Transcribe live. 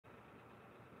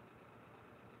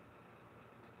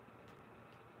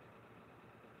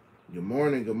Good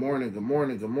morning, good morning, good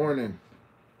morning, good morning.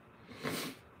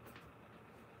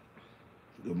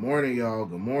 Good morning, y'all.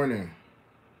 Good morning.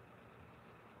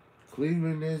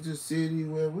 Cleveland is the city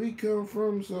where we come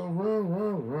from, so run,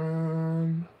 run,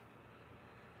 run.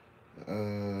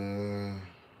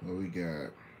 What we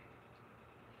got?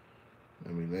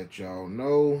 Let me let y'all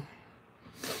know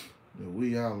that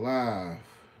we are live.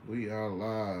 We are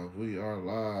live. We are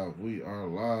live. We are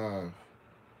live.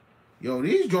 Yo,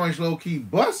 these joints low-key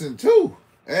busting, too.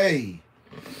 Hey.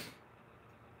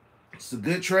 It's a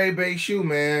good trade bait shoe,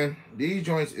 man. These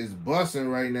joints is busting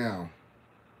right now.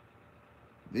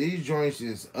 These joints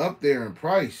is up there in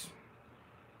price.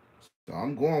 So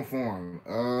I'm going for them.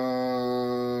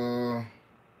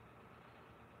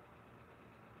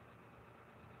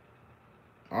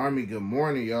 Army, good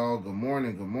morning, y'all. Good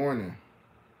morning, good morning.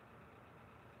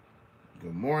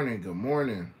 Good morning, good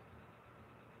morning.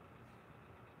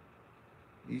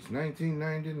 East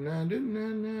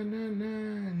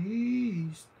 1999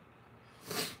 East.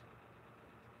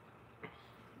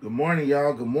 Good morning,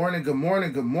 y'all. Good morning, good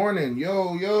morning, good morning.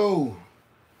 Yo, yo.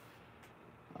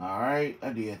 All right, I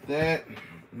did that.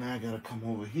 Now I gotta come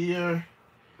over here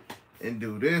and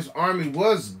do this. Army,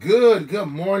 what's good? Good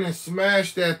morning.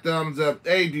 Smash that thumbs up.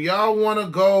 Hey, do y'all wanna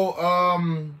go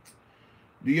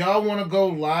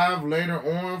live later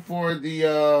on for the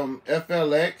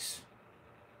FLX?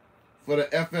 For the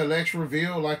FLX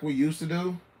reveal like we used to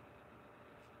do?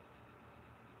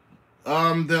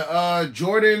 The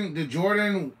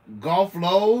Jordan Golf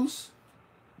Lows.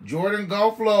 Jordan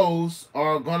Golf Lows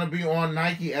are gonna be on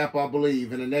Nike app, I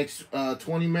believe, in the next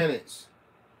 20 minutes.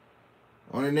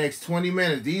 On the next 20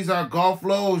 minutes. These are Golf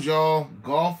Lows, y'all.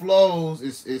 Golf Lows.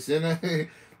 It's in a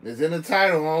it's in the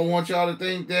title. I don't want y'all to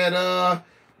think that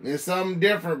it's something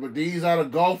different, but these are the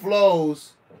Golf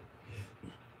Lows.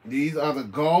 These are the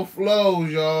Golf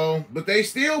Lows, y'all. But they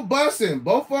still busting.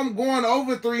 Both of them going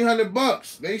over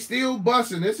 $300. They still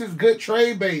busting. This is good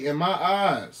trade bait in my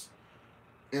eyes.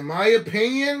 In my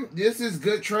opinion, this is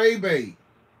good trade bait.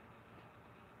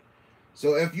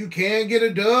 So if you can get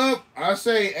a dub, I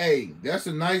say, hey, that's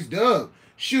a nice dub.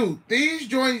 Shoot, these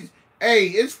joints, hey,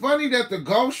 it's funny that the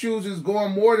golf shoes is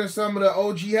going more than some of the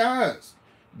OG highs.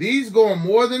 These going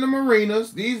more than the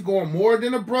Marinas. These going more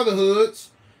than the Brotherhoods.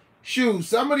 Shoot,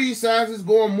 some of these sizes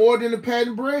going more than the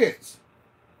patent breads.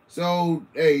 So,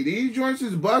 hey, these joints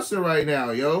is busting right now,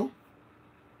 yo.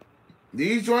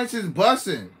 These joints is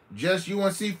busting. Just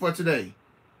UNC for today.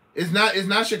 It's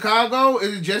not Chicago.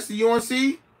 Is it just the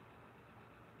UNC?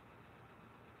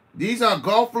 These are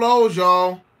Golf Lows,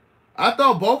 y'all. I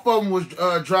thought both of them was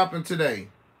dropping today.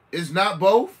 It's not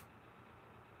both.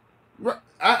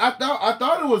 I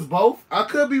thought it was both. I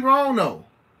could be wrong though.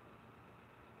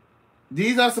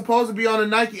 These are supposed to be on the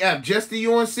Nike app. Just the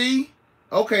UNC?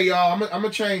 Okay, y'all. I'm gonna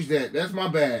change that. That's my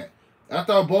bad. I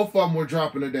thought both of them were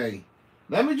dropping today.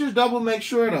 Let me just double make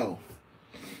sure, though.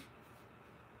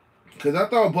 Because I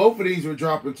thought both of these were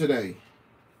dropping today.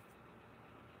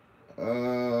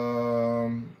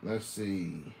 Let's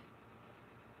see.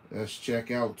 Let's check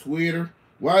out Twitter.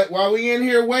 While we in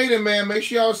here waiting, man, make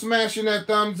sure y'all smashing that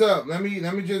thumbs up. Let me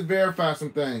just verify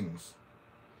some things.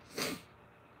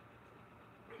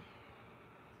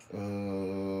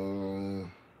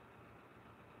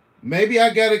 Maybe I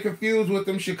got it confused with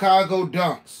them Chicago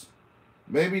Dunks.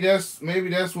 Maybe that's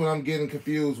what I'm getting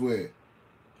confused with.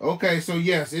 Okay, so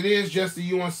yes, it is just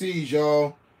the UNCs,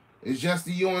 y'all. It's just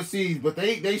the UNCs, but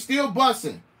they still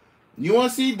busting.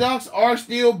 UNC Dunks are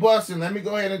still busting. Let me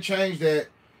go ahead and change that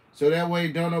so that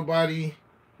way don't nobody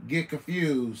get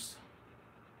confused.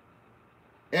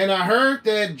 And I heard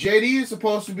that JD is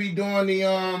supposed to be doing the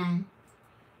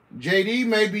JD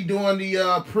may be doing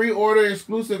the pre-order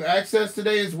exclusive access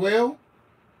today as well.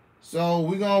 So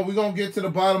we're gonna get to the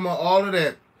bottom of all of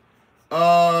that.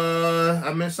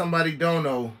 I meant somebody don't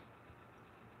know.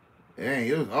 Dang,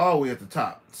 it was all the way at the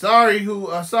top. Sorry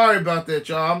about that,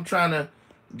 y'all. I'm trying to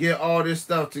get all this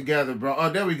stuff together, bro. Oh,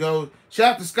 there we go.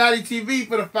 Shout out to Scotty TV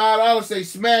for the $5. Say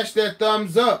smash that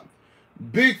thumbs up.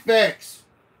 Big facts.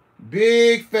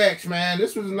 Big facts, man.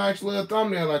 This was a nice little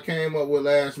thumbnail I came up with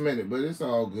last minute, but it's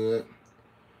all good.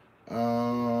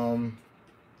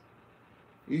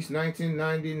 East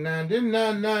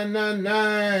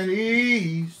 1999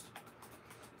 East.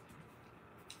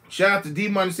 Shout out to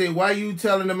D-Money. Say, why you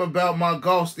telling them about my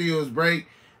golf steals, break?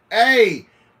 Hey,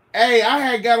 I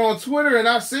had got on Twitter and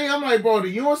I'm like, bro,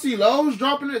 the UNC Lows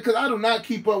dropping it? Because I do not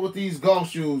keep up with these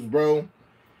golf shoes, bro.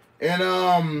 And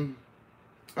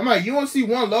I'm like, UNC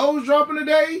one Lows dropping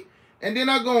today? And then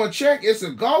I go and check, it's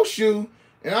a golf shoe.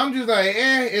 And I'm just like,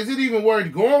 is it even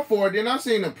worth going for it? Then I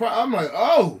seen the I'm like,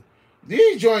 oh,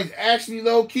 These joints actually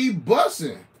low-key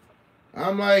busting.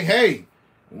 I'm like, hey,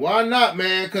 why not,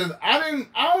 man? Because I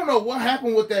don't know what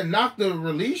happened with that Nocta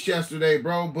release yesterday,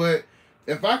 bro. But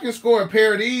if I can score a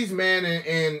pair of these, man,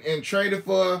 and trade it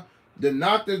for the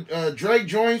Nocta Drake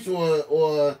joints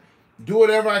or do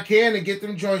whatever I can to get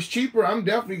them joints cheaper, I'm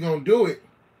definitely going to do it.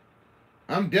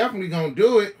 I'm definitely going to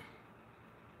do it.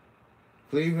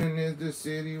 Cleveland is the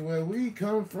city where we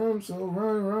come from, so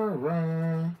run, run,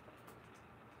 run.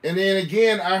 And then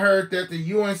again, I heard that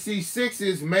the UNC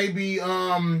Sixes may be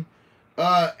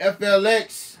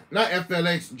FLX, not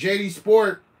FLX,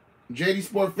 JD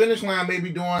Sport Finish Line may be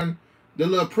doing the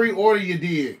little pre-order you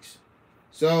digs.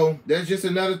 So that's just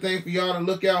another thing for y'all to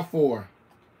look out for.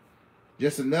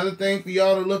 Just another thing for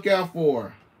y'all to look out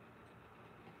for.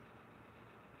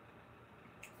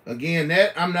 Again,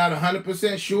 that I'm not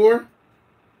 100% sure.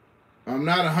 I'm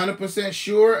not 100%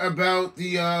 sure about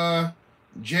the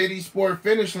JD Sport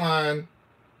Finish Line.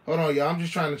 Hold on, y'all. I'm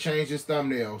just trying to change this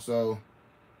thumbnail so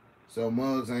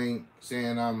Muggs ain't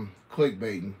saying I'm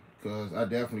clickbaiting, because I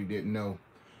definitely didn't know.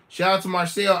 Shout out to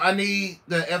Marcel. I need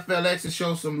the FLX to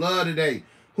show some love today.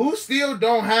 Who still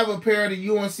don't have a pair of the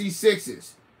UNC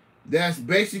 6s? That's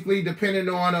basically depending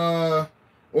on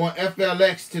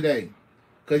FLX today.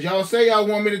 Because y'all say y'all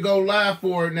want me to go live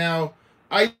for it. Now,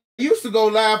 I used to go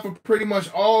live for pretty much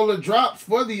all the drops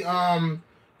for the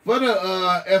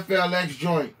FLX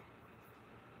joint.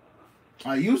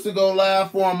 I used to go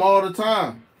live for them all the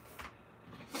time.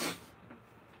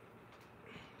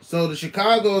 So the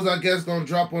Chicago's, I guess, gonna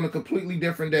drop on a completely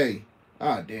different day.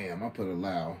 Ah, damn! I put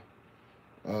allow.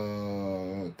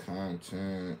 Content.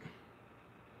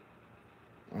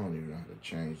 I don't even know how to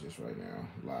change this right now.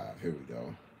 Live. Here we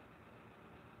go.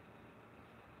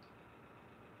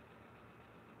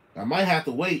 I might have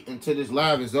to wait until this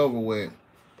live is over with.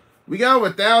 We got over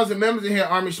 1,000 members in here.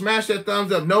 Army, smash that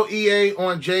thumbs up. No EA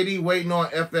on JD, waiting on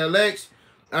FLX.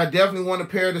 I definitely want a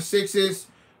pair of the 6s.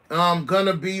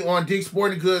 Gonna be on Dick's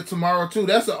Sporting Goods tomorrow too.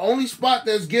 That's the only spot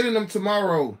that's getting them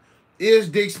tomorrow is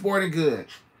Dick's Sporting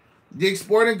Goods. Dick's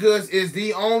Sporting Goods is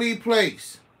the only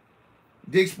place.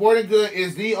 Dick's Sporting Goods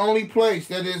is the only place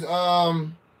that is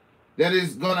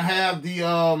gonna have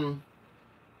the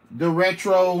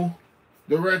retro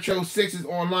 6s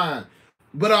online.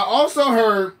 But I also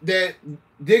heard that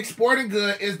Dick's Sporting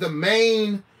Goods is the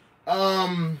main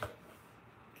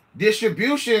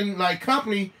distribution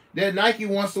company that Nike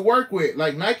wants to work with.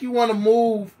 Like, Nike want to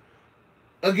move.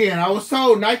 Again, I was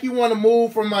told Nike want to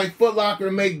move from Foot Locker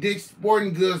and make Dick's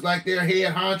Sporting Goods like their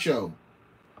head honcho.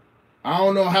 I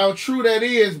don't know how true that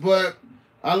is, but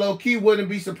I low-key wouldn't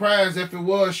be surprised if it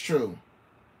was true.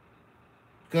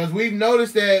 Because we've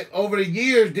noticed that over the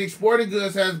years, Dick's Sporting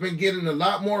Goods has been getting a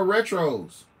lot more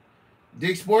retros.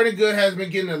 Dick's Sporting Goods has been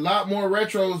getting a lot more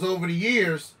retros over the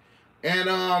years.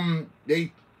 And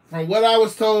from what I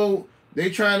was told, they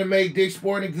trying to make Dick's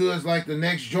Sporting Goods like the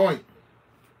next joint.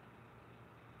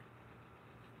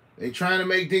 They trying to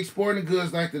make Dick's Sporting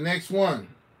Goods like the next one.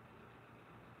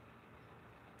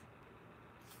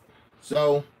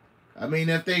 So, I mean,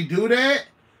 if they do that,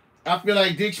 I feel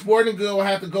like Dick's Sporting Goods will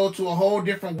have to go to a whole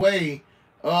different way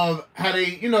of how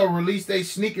they, release their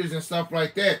sneakers and stuff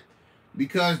like that.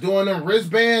 Because doing them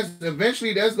wristbands,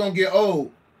 eventually that's going to get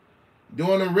old.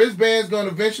 Doing them wristbands going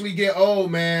to eventually get old,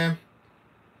 man.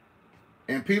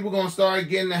 And people going to start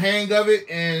getting the hang of it,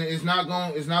 and it's not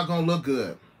going to look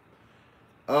good.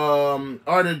 Are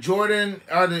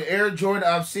the Air Jordan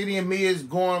Obsidian Mia's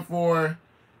going for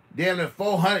damn near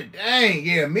 400? Dang,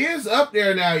 yeah, Mia's up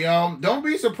there now, y'all. Don't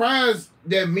be surprised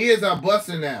that Mia's are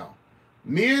busting now.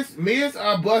 Mia's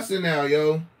are busting now,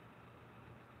 yo.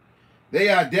 They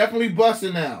are definitely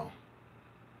busting now.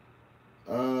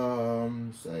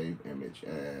 Save image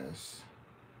as.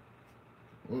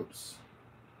 Whoops.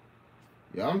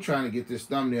 Yeah, I'm trying to get this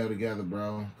thumbnail together,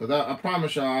 bro. Because I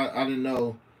promise y'all, I didn't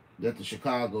know that the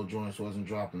Chicago joints wasn't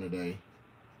dropping today.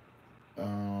 It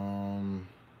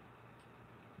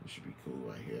should be cool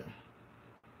right here.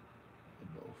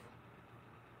 Both.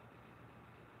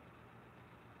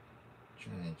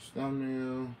 Change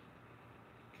thumbnail.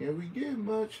 Can we get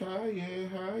much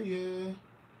higher?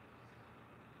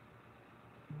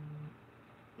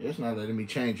 It's not letting me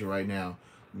change it right now.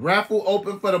 Raffle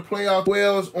open for the playoff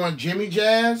 12s on Jimmy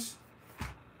Jazz.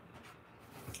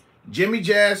 Jimmy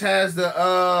Jazz has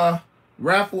the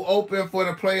raffle open for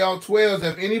the playoff 12s.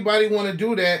 If anybody want to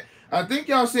do that, I think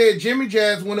y'all said Jimmy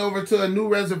Jazz went over to a new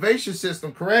reservation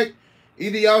system, correct?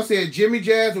 Either y'all said Jimmy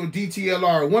Jazz or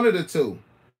DTLR, one of the two.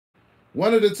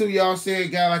 One of the two y'all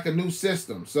said got like a new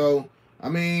system. So, I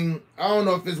mean, I don't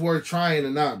know if it's worth trying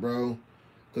or not, bro.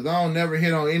 Because I don't never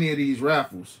hit on any of these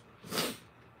raffles.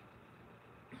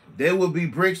 They will be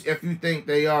bricks if you think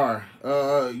they are.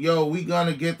 Yo, we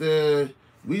gonna get the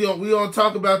we gonna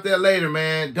talk about that later,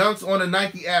 man. Dunks on the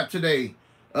Nike app today.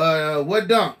 What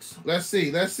dunks? Let's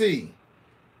see.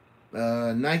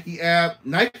 Nike app.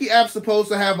 Nike app's supposed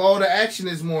to have all the action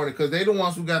this morning because they the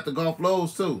ones who got the golf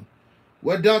lows too.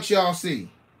 What dunks y'all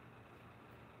see?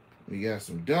 We got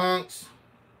some dunks.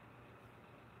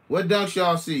 What dunks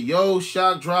y'all see? Yo,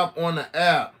 shock drop on the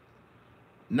app.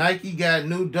 Nike got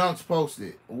new dunks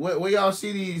posted. Where y'all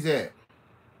see these at?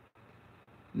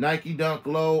 Nike dunk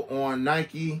low on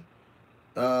Nike.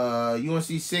 UNC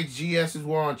 6 GSs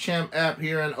were on Champ app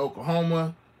here in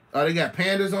Oklahoma. They got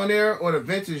pandas on there or the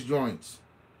vintage joints.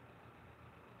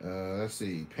 Let's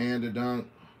see. Panda dunk.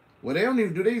 Well, they don't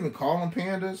even, do they even call them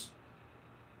pandas?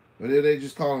 Or do they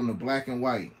just call them the black and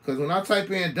white? Because when I type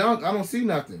in dunk, I don't see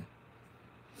nothing.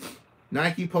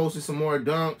 Nike posted some more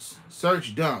dunks.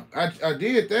 Search dunk. I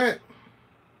did that.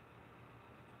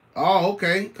 Oh,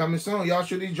 okay. Coming soon. Y'all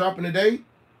sure these dropping today?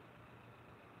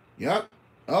 Yep.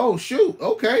 Oh, shoot.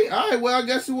 Okay. All right. Well, I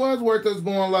guess it was worth us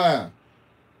going live.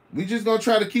 We just going to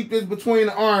try to keep this between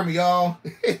the army, y'all.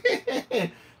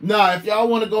 Nah, if y'all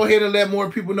want to go ahead and let more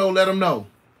people know, let them know.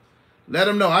 Let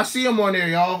them know. I see them on there,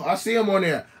 y'all. I see them on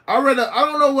there. I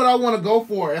don't know what I want to go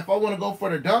for. If I want to go for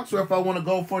the dunks or if I want to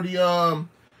go for the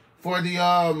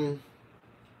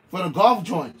golf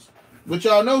joints. But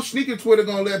y'all know Sneaker Twitter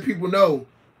gonna let people know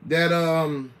that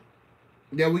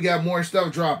that we got more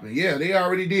stuff dropping. Yeah, they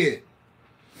already did.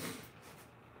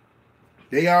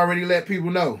 They already let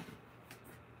people know.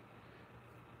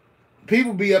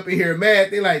 People be up in here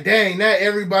mad. They like, dang, not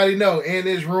everybody know, and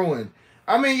it's ruined.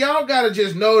 I mean, y'all gotta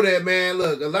just know that, man.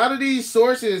 Look, a lot of these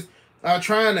sources are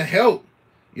trying to help.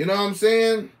 You know what I'm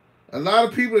saying? A lot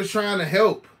of people are trying to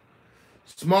help.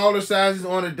 Smaller sizes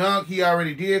on the dunk, he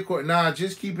already did. Nah,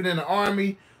 just keep it in the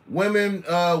army.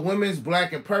 Women's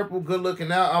black and purple, good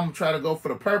looking out. I'm gonna try to go for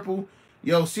the purple.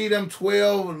 Yo, see them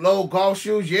 12 low golf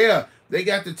shoes? Yeah, they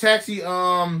got the taxi.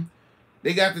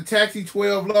 They got the taxi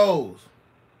 12 lows.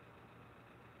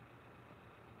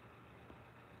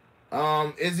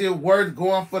 Is it worth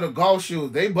going for the golf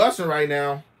shoes? They busting right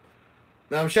now.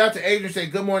 Shout out to Adrian. Say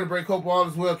good morning, break. Hope all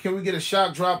is well. Can we get a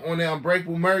shock drop on the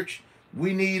Unbreakable merch?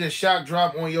 We need a shock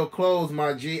drop on your clothes,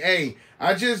 my G. Hey,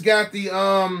 I just got the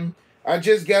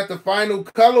final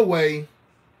colorway,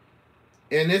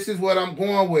 and this is what I'm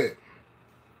going with.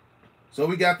 So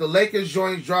we got the Lakers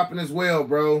joints dropping as well,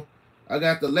 bro. I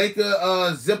got the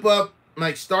Laker zip up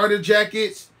like starter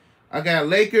jackets. I got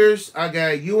Lakers, I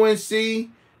got UNC,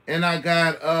 and I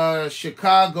got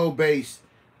Chicago based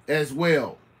as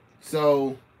well.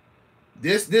 So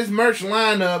this merch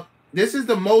lineup. This is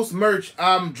the most merch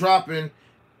I'm dropping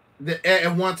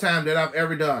at one time that I've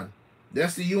ever done.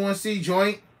 That's the UNC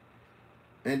joint.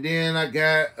 And then I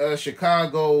got a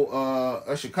Chicago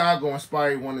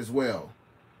inspired one as well.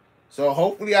 So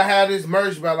hopefully I have this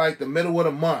merch by like the middle of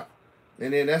the month.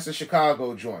 And then that's a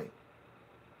Chicago joint.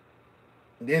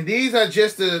 Then these are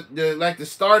just the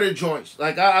starter joints.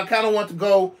 Like I kind of want to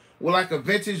go with like a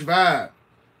vintage vibe.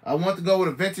 I want to go with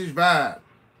a vintage vibe.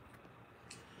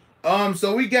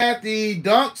 So we got the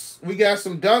dunks. We got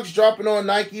some dunks dropping on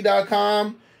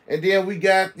Nike.com, and then we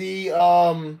got the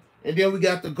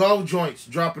golf joints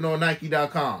dropping on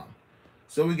Nike.com.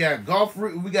 So we got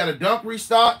a dunk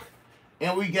restock,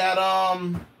 and we got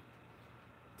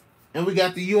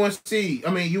the UNC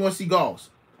golfs.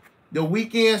 The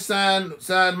weekend signed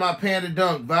my Panda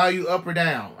dunk, value up or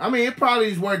down. I mean, it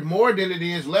probably is worth more than it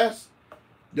is less.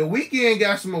 The weekend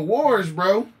got some awards,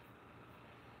 bro.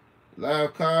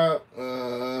 Live cop,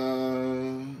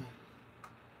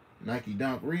 Nike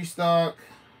dunk restock.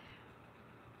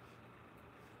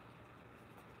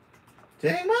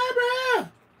 Take my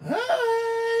breath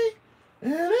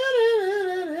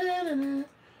away.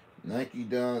 Nike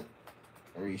dunk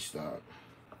restock.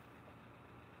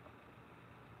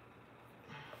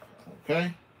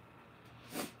 Okay.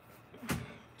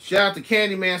 Shout out to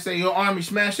Candyman. Say, yo, Army,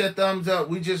 smash that thumbs up.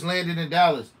 We just landed in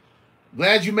Dallas.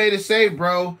 Glad you made it safe,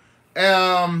 bro.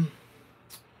 Yo,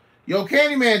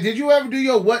 Candyman, did you ever do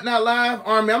your Whatnot Live?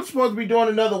 Army, I'm supposed to be doing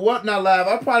another Whatnot Live.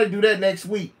 I'll probably do that next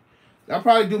week. I'll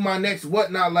probably do my next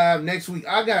Whatnot Live next week.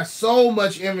 I got so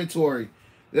much inventory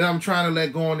that I'm trying to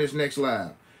let go on this next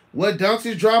live. What dunks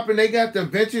is dropping? They got the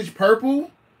vintage purple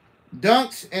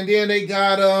dunks, and then they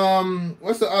got,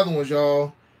 what's the other ones,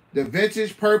 y'all? The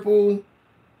vintage purple.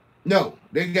 No,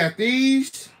 they got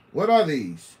these. What are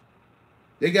these?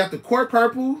 They got the court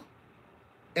purple.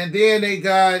 And then they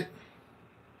got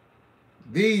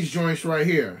these joints right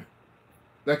here.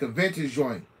 Like a vintage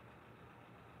joint.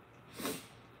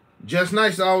 Just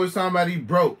Nice always talking about he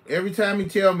broke. Every time he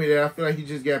tell me that, I feel like he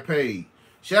just got paid.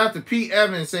 Shout out to Pete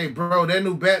Evans, say, bro, that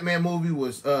new Batman movie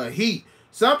was heat.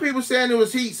 Some people saying it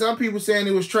was heat. Some people saying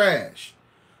it was trash.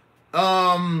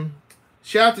 Shout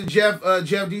out to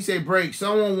Jeff D say break.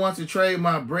 Someone wants to trade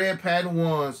my bread pattern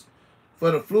ones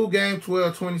for the flu game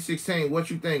 12-2016. What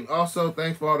you think? Also,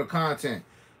 thanks for all the content.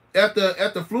 At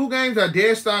the flu games I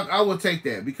dare stock, I will take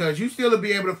that because you still will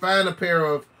be able to find a pair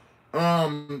of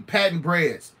patent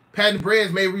breads. Patent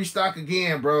breads may restock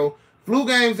again, bro. Flu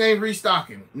games ain't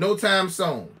restocking no time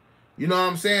soon. You know what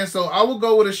I'm saying? So I will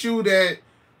go with a shoe that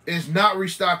is not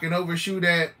restocking over a shoe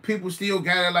that people still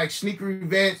got at like sneaker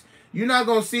events. You're not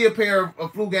gonna see a pair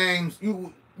of flu games.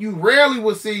 You rarely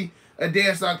will see a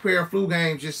dead stock pair of flu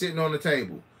games just sitting on the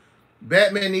table.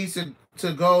 Batman needs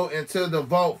to go into the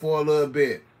vault for a little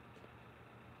bit.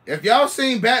 If y'all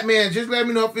seen Batman, just let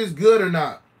me know if it's good or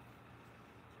not.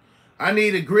 I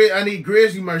need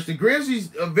Grizzly merch. The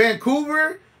Grizzlies of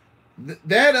Vancouver,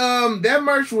 that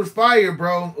merch was fire,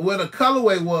 bro. What the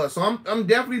colorway was. So I'm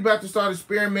definitely about to start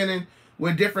experimenting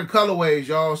with different colorways,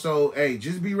 y'all. So hey,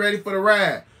 just be ready for the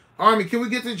ride. Army, can we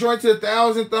get the joint to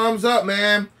 1,000 thumbs up,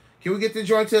 man? Can we get the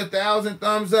joint to 1,000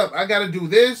 thumbs up? I gotta do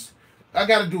this. I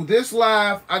gotta do this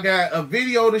live. I got a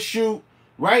video to shoot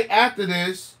right after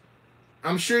this.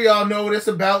 I'm sure y'all know what it's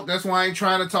about. That's why I ain't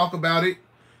trying to talk about it.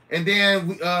 And then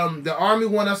the Army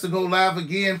want us to go live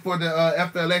again for the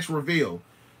FLX reveal.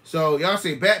 So y'all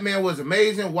say Batman was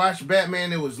amazing. Watch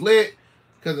Batman, it was lit.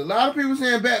 Because a lot of people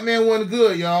saying Batman wasn't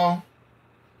good, y'all.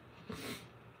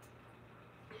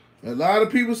 A lot of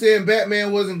people saying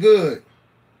Batman wasn't good.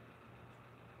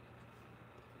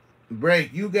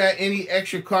 Break, you got any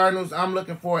extra Cardinals? I'm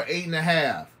looking for an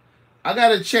 8.5. I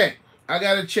gotta check.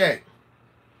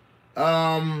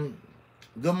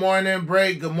 Good morning,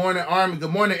 Break. Good morning, Army.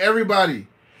 Good morning, everybody.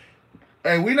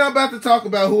 Hey, we're not about to talk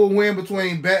about who will win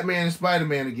between Batman and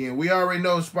Spider-Man again. We already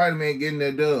know Spider-Man getting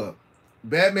that dub.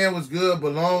 Batman was good,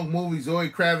 but long movie, Zoe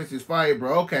Kravitz is fire,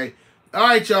 bro. Okay. All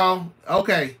right, y'all.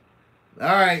 Okay. All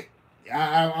right.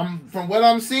 I'm from what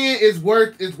I'm seeing, it's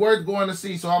worth going to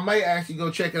see. So I might actually go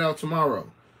check it out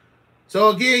tomorrow.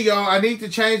 So again, y'all, I need to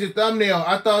change the thumbnail.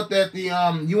 I thought that the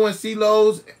UNC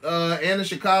lows and the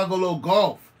Chicago low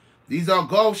golf. These are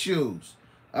golf shoes.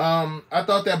 I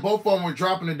thought that both of them were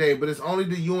dropping today, but it's only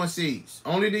the UNCs.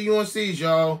 Only the UNCs,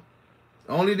 y'all.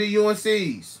 Only the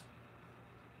UNCs.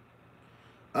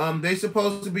 They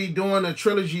supposed to be doing a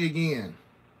trilogy again.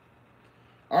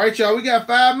 All right, y'all. We got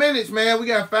 5 minutes, man. We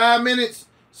got 5 minutes.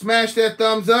 Smash that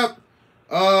thumbs up.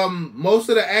 Most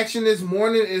of the action this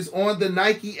morning is on the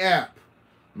Nike app.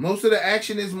 Most of the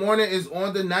action this morning is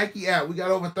on the Nike app. We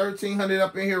got over 1,300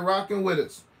 up in here rocking with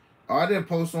us. Oh, I didn't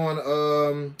post on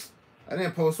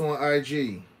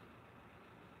IG.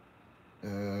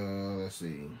 Let's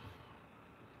see.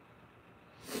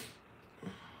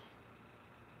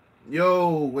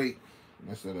 Yo, wait.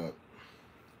 Mess it up.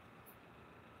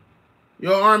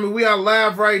 Yo, Army, we are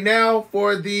live right now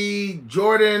for the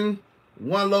Jordan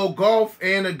 1 Low Golf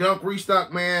and the Dunk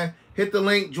Restock, man. Hit the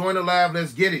link, join the live,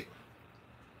 let's get it.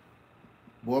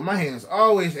 Boy, my hands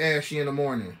always ashy in the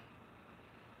morning.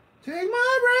 Take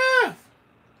my breath.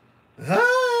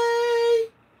 Hi.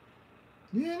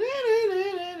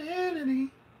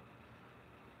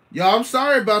 Y'all, I'm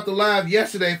sorry about the live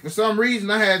yesterday. For some reason,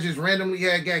 I had just randomly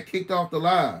got kicked off the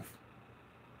live.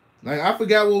 Like, I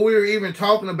forgot what we were even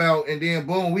talking about, and then,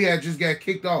 boom, we had just got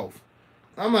kicked off.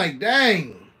 I'm like,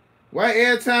 dang. Why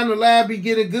every time the live be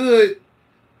getting good,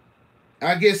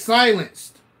 I get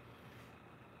silenced?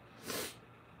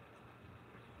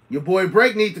 Your boy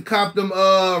Break need to cop them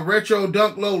Retro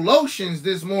Dunk Low lotions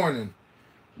this morning.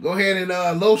 Go ahead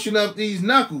and lotion up these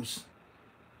knuckles.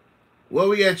 Where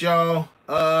we at, y'all?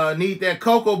 Need that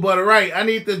cocoa butter. Right, I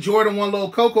need the Jordan 1 Low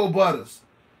cocoa butters.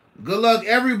 Good luck,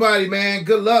 everybody, man.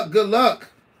 Good luck, good luck.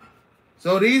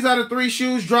 So these are the 3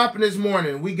 shoes dropping this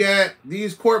morning. We got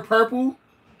these court purple.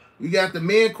 We got the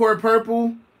men court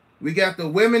purple. We got the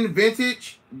women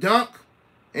vintage dunk.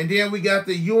 And then we got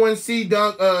the UNC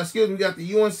dunk, we got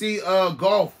the UNC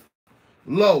golf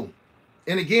low.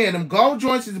 And again, them golf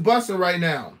joints is busting right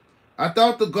now. I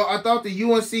thought the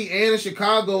UNC and the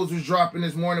Chicago's was dropping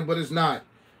this morning, but it's not.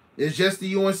 It's just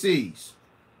the UNC's.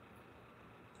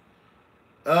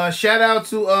 Shout out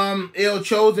to L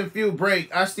Chosen Few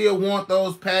Break. I still want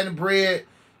those patent bread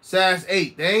size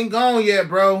 8. They ain't gone yet,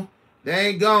 bro. They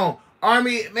ain't gone.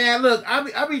 Army, man, look,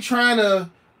 I be trying to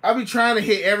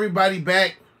hit everybody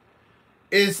back.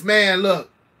 It's, man, look,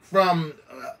 from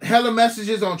hella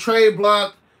messages on Trade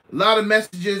Block, a lot of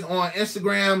messages on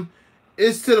Instagram.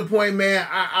 It's to the point, man,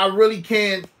 I really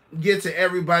can't get to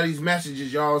everybody's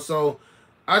messages, y'all. So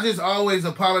I just always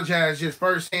apologize just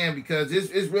firsthand because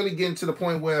it's really getting to the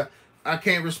point where I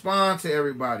can't respond to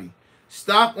everybody.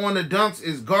 Stock on the dunks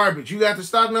is garbage. You got the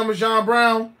stock number, John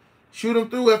Brown? Shoot them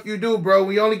through if you do, bro.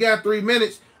 We only got 3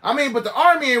 minutes. I mean, but the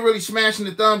Army ain't really smashing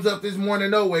the thumbs up this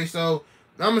morning no way, so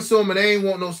I'm assuming they ain't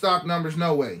want no stock numbers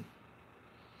no way.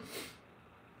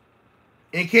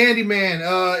 And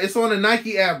Candyman, it's on the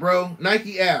Nike app, bro.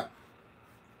 Nike app.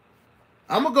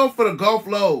 I'm going to go for the golf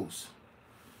lows.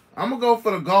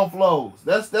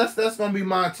 That's going to be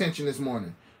my attention this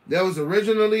morning. That was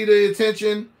originally the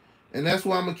attention, and that's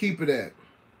where I'm going to keep it at.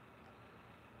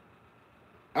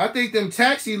 I think them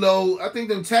taxi low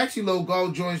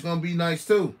gold joints going to be nice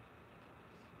too.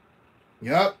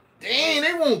 Yup. Dang,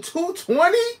 they want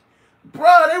 220?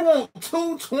 Bro, they want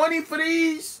 220 for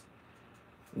these?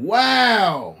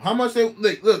 Wow. How much they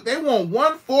look, they want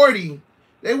 140.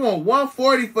 They want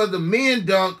 140 for the men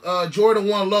dunk Jordan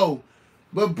 1 low.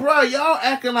 But bro, y'all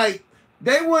acting like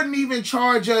they wouldn't even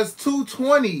charge us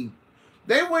 220.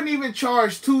 They wouldn't even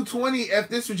charge 220 if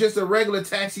this was just a regular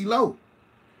taxi low.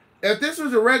 If this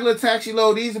was a regular taxi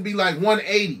low, these would be like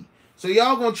 180. So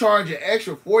y'all gonna charge an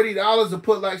extra $40 to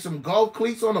put like some golf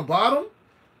cleats on the bottom?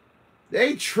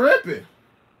 They tripping.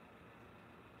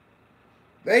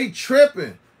 They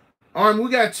tripping. We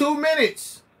got 2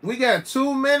 minutes. We got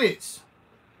 2 minutes.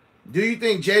 Do you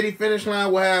think JD Finish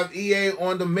Line will have EA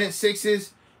on the mint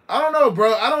 6s? I don't know,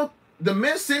 bro. The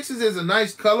mint 6s is a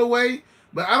nice colorway,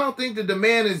 but I don't think the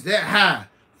demand is that high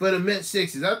for the mint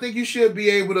 6s. I think you should be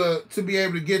able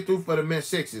to get through for the mint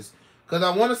 6s. Because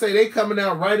I want to say they coming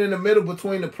out right in the middle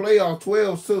between the playoff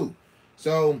 12s too.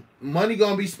 So money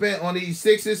going to be spent on these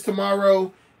 6s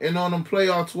tomorrow and on them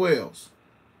playoff 12s.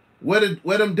 Where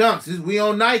them dunks? We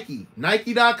on Nike.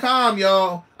 Nike.com,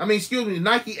 y'all. I mean, excuse me,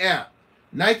 Nike app.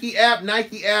 Nike app,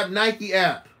 Nike app, Nike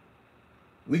app.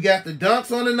 We got the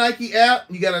dunks on the Nike app.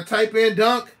 You got to type in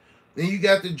dunk. Then you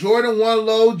got the Jordan 1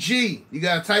 low G. You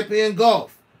got to type in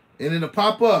golf. And it'll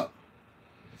pop up.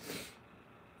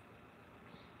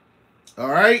 All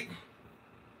right.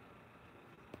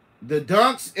 The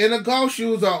dunks and the golf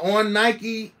shoes are on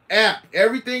Nike app.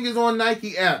 Everything is on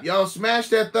Nike app. Y'all smash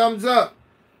that thumbs up.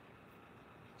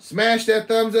 Smash that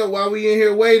thumbs up while we in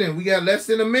here waiting. We got less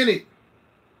than a minute.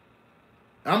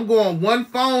 I'm going one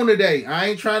phone today. I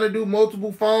ain't trying to do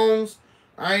multiple phones.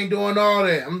 I ain't doing all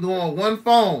that. I'm doing one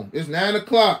phone. It's 9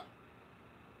 o'clock.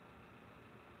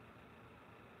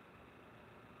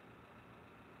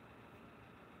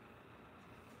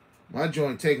 My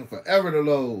joint taking forever to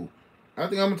load. I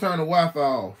think I'm going to turn the Wi-Fi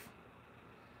off.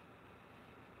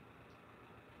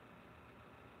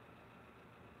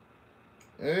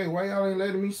 Hey, why y'all ain't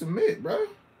letting me submit, bro?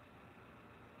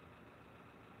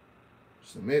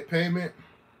 Submit payment.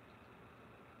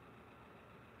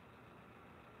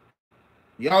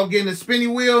 Y'all getting a spinny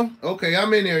wheel? Okay,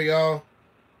 I'm in there, y'all.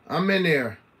 I'm in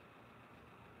there.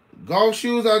 Golf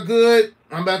shoes are good.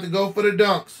 I'm about to go for the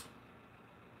dunks.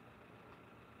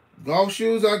 Golf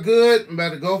shoes are good. I'm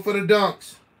about to go for the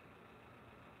dunks.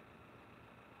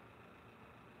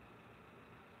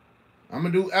 I'm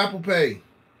going to do Apple Pay.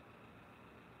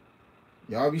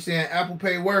 Y'all be saying Apple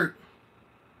Pay work.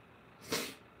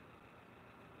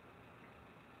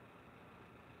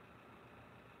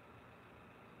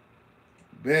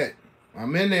 Bet.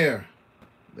 I'm in there.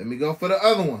 Let me go for the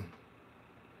other one.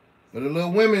 For the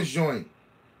little women's joint.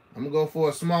 I'm going to go for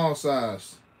a small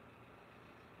size.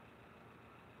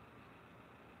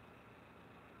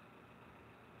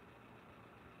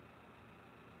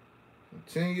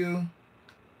 Continue.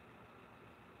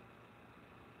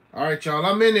 All right, y'all.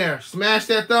 I'm in there. Smash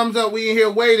that thumbs up. We in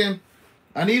here waiting.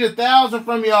 I need 1,000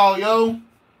 from y'all, yo.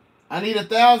 I need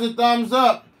 1,000 thumbs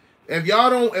up. If y'all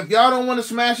don't want to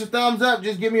smash a thumbs up,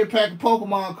 just give me a pack of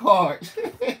Pokemon cards.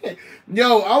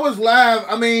 Yo, I was live.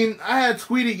 I mean, I had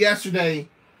tweeted yesterday.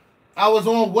 I was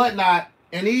on Whatnot,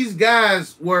 and these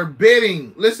guys were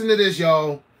bidding. Listen to this,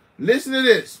 y'all. Listen to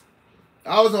this.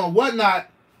 I was on Whatnot,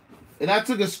 and I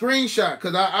took a screenshot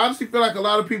because I honestly feel like a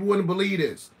lot of people wouldn't believe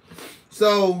this.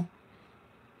 So,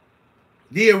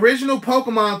 the original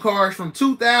Pokemon cards from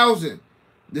 2000,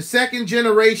 the second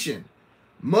generation,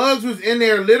 Muggs was in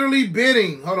there literally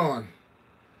bidding. Hold on.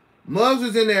 Muggs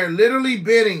was in there literally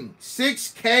bidding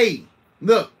 $6K.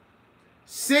 Look,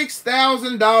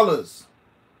 $6,000.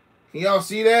 Can y'all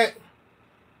see that?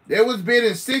 They was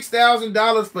bidding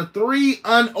 $6,000 for 3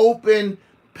 unopened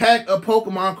pack of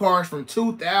Pokemon cards from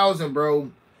 2000, bro.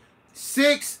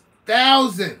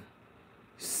 6,000.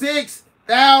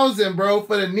 6,000, bro,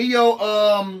 for the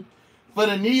Neo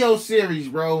series,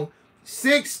 bro.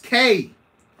 $6K.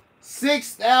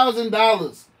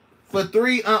 $6,000 for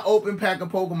 3 unopened pack of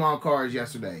Pokemon cards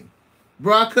yesterday.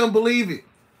 Bro, I couldn't believe it.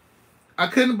 I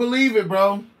couldn't believe it,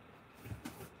 bro.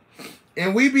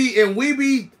 And we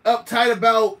be uptight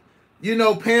about, you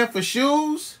know, paying for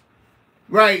shoes.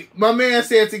 Right. My man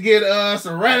said to get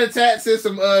some rat-a-tats and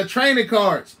some training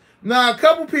cards. Now, a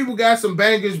couple people got some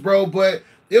bangers, bro, but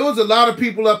there was a lot of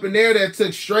people up in there that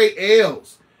took straight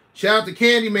L's. Shout out to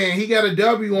Candyman. He got a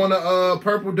W on the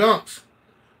purple dunks.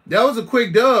 That was a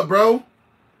quick dub, bro.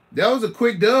 That was a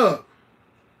quick dub.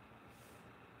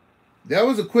 That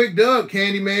was a quick dub,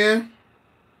 Candyman.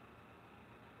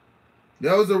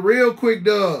 That was a real quick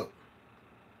dub.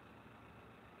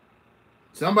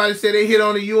 Somebody said they hit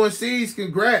on the UNCs.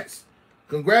 Congrats.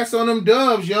 Congrats on them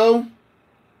dubs, yo.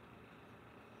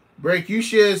 Break, you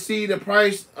should see the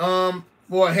price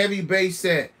for a heavy base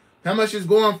set. How much is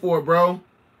going for, bro?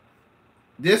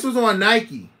 This was on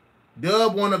Nike.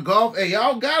 Dub on the golf. Hey,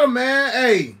 y'all got him, man.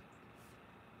 Hey.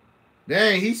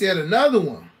 Dang, he said another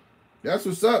one. That's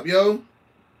what's up, yo.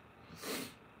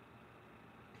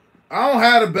 I don't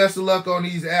have the best of luck on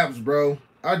these apps, bro.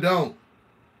 I don't.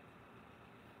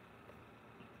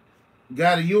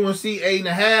 Got a UNC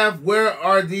 8.5. Where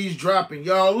are these dropping?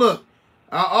 Y'all, look.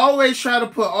 I always try to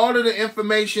put all of the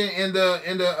information in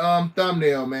the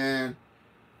thumbnail, man.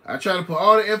 I try to put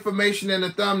all the information in the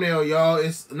thumbnail, y'all.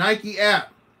 It's Nike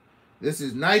app. This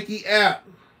is Nike app.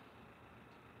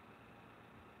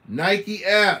 Nike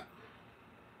app.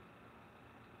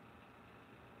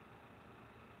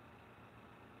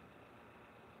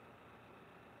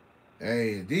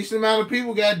 Hey, a decent amount of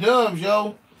people got dubs,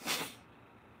 yo.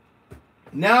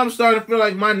 Now I'm starting to feel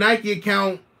like my Nike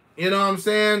account, you know what I'm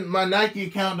saying? My Nike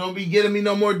account don't be getting me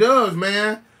no more dubs,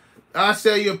 man. I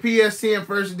sell you a PS10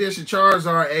 first edition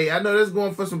Charizard. Hey, I know that's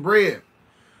going for some bread.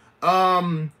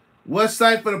 What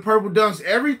site for the purple dunks?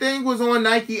 Everything was on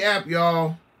Nike app,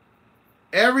 y'all.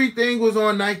 Everything was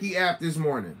on Nike app this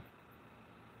morning.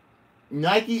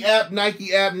 Nike app,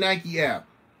 Nike app, Nike app.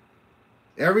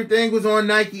 Everything was on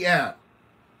Nike app.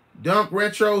 Dunk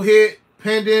retro hit,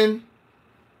 pending.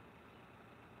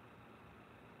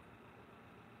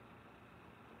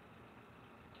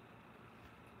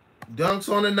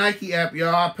 Dunks on the Nike app,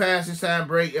 y'all. I pass this time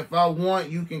break. If I want,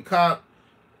 you can cop.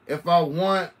 If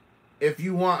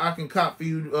you want, I can cop for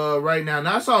you right now.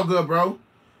 Now, that's all good, bro.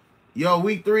 Yo,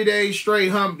 we 3 days straight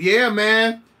hump. Yeah,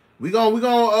 man. We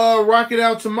gonna rock it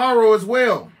out tomorrow as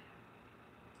well.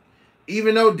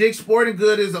 Even though Dick's Sporting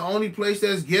Good is the only place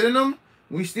that's getting them,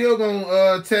 we still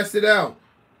gonna test it out.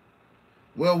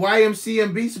 Well,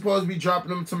 YMCMB supposed to be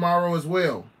dropping them tomorrow as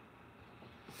well.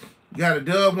 Got a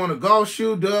dub on a golf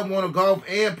shoe, dub on a golf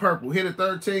and purple. Hit a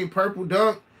 13 purple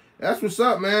dunk. That's what's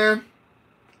up, man.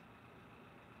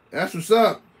 That's what's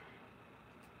up.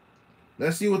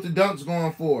 Let's see what the dunk's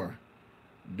going for.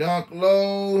 Dunk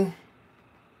low.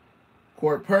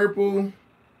 Court purple.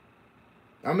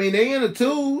 I mean, they in the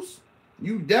twos.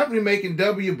 You definitely making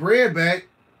W bread back.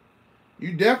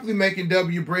 You definitely making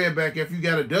W bread back if you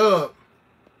got a dub.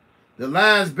 The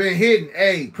line's been hitting.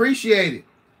 Hey, appreciate it.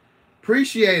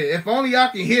 Appreciate it. If only I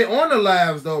can hit on the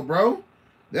lives, though, bro.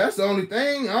 That's the only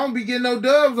thing. I don't be getting no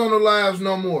dubs on the lives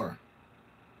no more.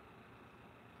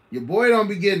 Your boy don't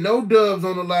be getting no dubs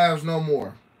on the lives no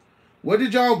more. What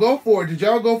did y'all go for? Did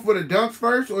y'all go for the dunks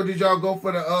first, or did y'all go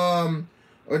for the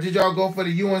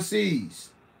UNCs?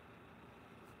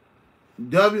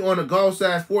 W on the golf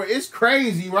size 4. It's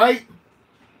crazy, right?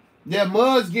 That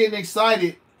Mud's getting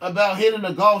excited about hitting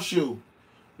a golf shoe.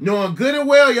 Knowing good and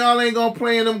well y'all ain't gonna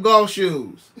play in them golf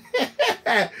shoes.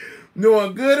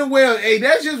 Knowing good and well. Hey,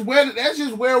 that's just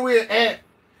where we're at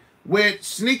with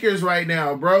sneakers right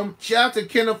now, bro. Shout out to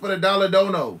Kendall for the dollar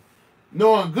dono.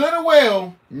 Knowing good and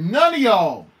well, none of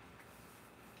y'all,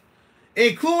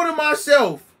 including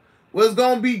myself, was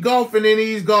gonna be golfing in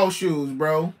these golf shoes,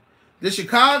 bro. The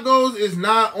Chicago's is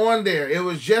not on there. It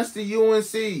was just the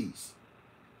UNCs.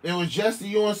 It was just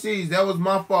the UNCs. That was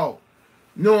my fault.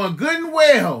 Knowing good and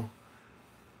well,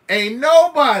 ain't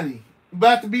nobody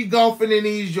about to be golfing in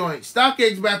these joints.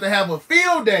 StockX about to have a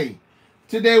field day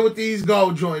today with these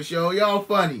golf joints, yo. Y'all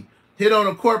funny. Hit on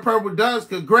a court purple dunks.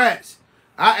 Congrats.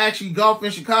 I actually golf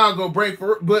in Chicago, break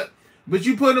for but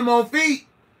you put them on feet,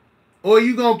 or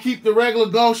you gonna keep the regular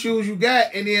golf shoes you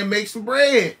got and then make some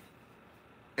bread.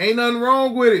 Ain't nothing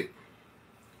wrong with it.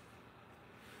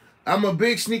 I'm a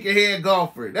big sneakerhead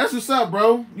golfer. That's what's up,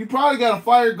 bro. You probably got a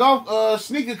fire golf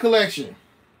sneaker collection.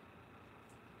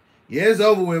 Yeah, it's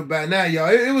over with by now, y'all.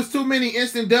 It was too many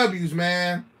instant W's,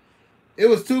 man. It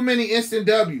was too many instant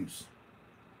W's.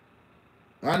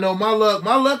 I know my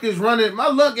luck is running. My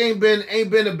luck ain't been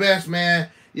the best, man.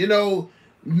 You know,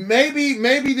 maybe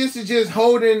this is just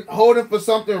holding for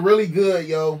something really good,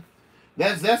 yo.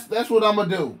 That's what I'm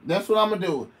gonna do. That's what I'm gonna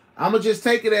do. I'm gonna just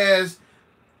take it as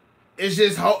it's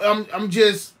just I'm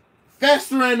just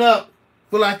festering up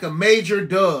for like a major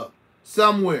dub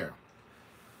somewhere.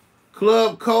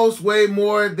 Club costs way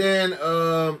more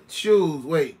than shoes.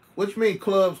 Wait, what you mean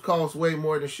clubs cost way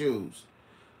more than shoes?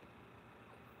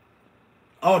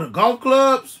 Oh, the golf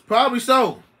clubs? Probably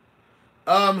so.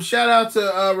 Shout out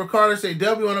to Ricardo, say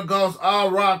W on the golfs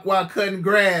all rock while cutting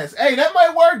grass. Hey, that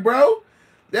might work, bro.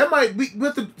 That might be,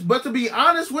 but to be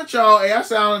honest with y'all, hey, I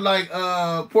sounded like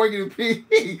Porky the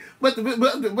Pig. but to be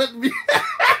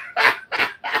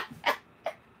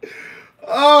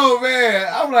oh man,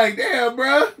 I'm like, damn,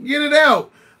 bro, get it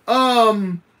out.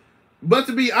 But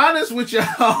to be honest with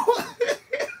y'all,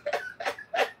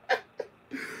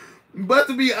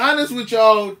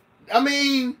 I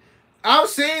mean, I've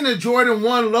seen the Jordan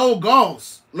 1 low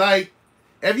golfs. Like,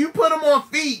 if you put them on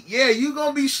feet, yeah, you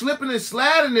gonna be slipping and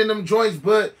sliding in them joints,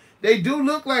 but they do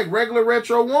look like regular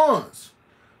retro ones.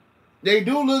 They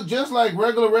do look just like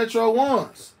regular retro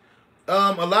ones.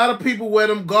 A lot of people wear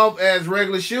them golf as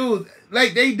regular shoes.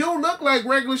 Like, they do look like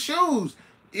regular shoes.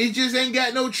 It just ain't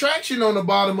got no traction on the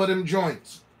bottom of them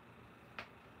joints.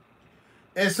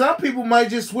 And some people might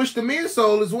just switch the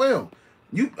midsole as well.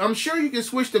 I'm sure you can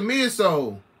switch the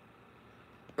midsole.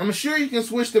 I'm sure you can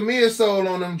switch the midsole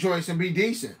on them joints and be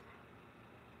decent.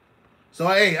 So,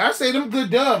 hey, I say them good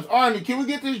dubs. Army, can we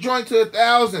get this joint to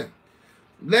 1,000?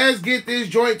 Let's get this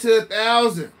joint to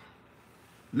 1,000.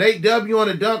 Late W on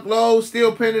the dunk low.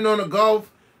 Still pending on the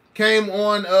golf. Came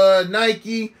on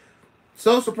Nike.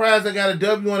 So surprised I got a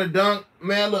W on the dunk.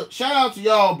 Man, look, shout out to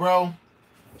y'all, bro.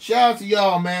 Shout out to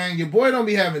y'all, man. Your boy don't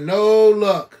be having no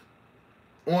luck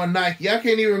on Nike. I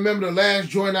can't even remember the last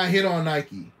joint I hit on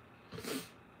Nike.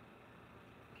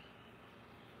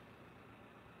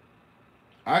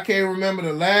 I can't remember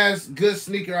the last good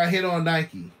sneaker I hit on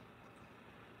Nike.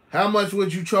 How much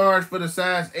would you charge for the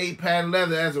size 8 patent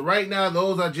leather? As of right now,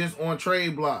 those are just on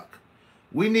trade block.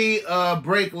 We need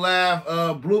break laugh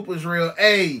bloopers reel.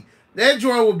 Hey, that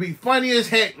joint would be funny as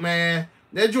heck, man.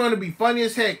 That joint would be funny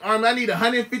as heck. I need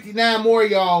 159 more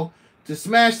y'all to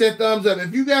smash that thumbs up.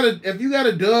 If you got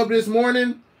a dub this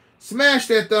morning, smash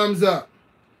that thumbs up.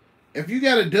 If you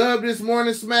got a dub this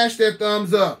morning, smash that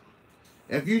thumbs up.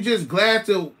 If you just glad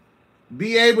to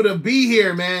be able to be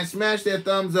here, man, smash that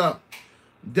thumbs up.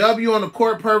 W on the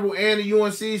court purple and the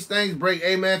UNC's thanks break.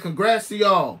 Hey, man, congrats to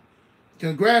y'all.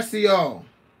 Congrats to y'all.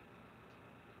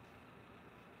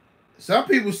 Some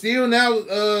people still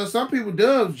now, some people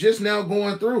dubs just now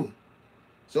going through.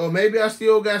 So maybe I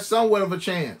still got somewhat of a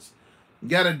chance.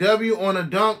 Got a W on the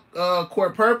dunk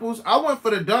court purples. I went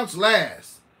for the dunks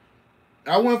last.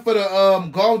 I went for the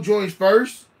golf joints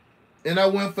first. And I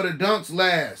went for the dunks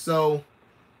last. So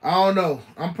I don't know.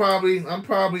 I'm probably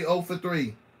 0 for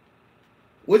 3.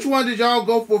 Which one did y'all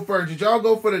go for first? Did y'all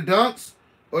go for the dunks?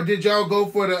 Or did y'all go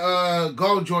for the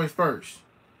golf joints first?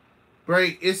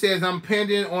 Break. It says I'm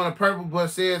pending on a purple, but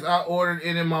says I ordered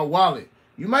it in my wallet.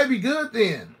 You might be good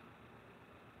then.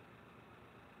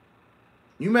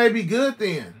 You may be good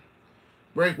then.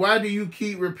 Break. Why do you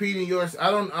keep repeating yours? I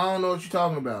don't know what you're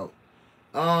talking about.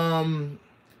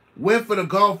 Went for the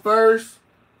golf first.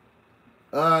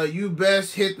 You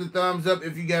best hit the thumbs up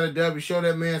if you got a W. Show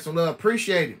that man some love.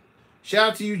 Appreciate it.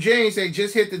 Shout out to you, James. Say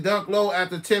just hit the dunk low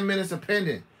after 10 minutes of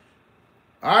pending.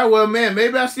 All right, well, man,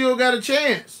 maybe I still got a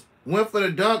chance. Went for the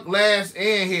dunk last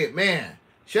and hit. Man,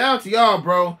 shout out to y'all,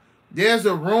 bro. There's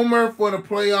a rumor for the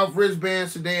playoff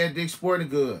wristbands today at Dick's Sporting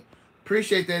Goods.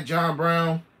 Appreciate that, John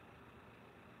Brown.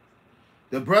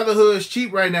 The Brotherhood's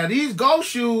cheap right now. These golf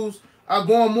shoes are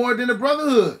going more than the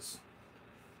Brotherhoods.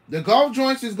 The golf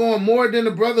joints is going more than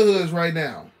the Brotherhoods right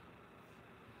now.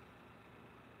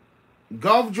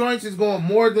 Golf joints is going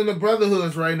more than the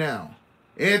Brotherhoods right now.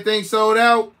 Everything sold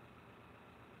out.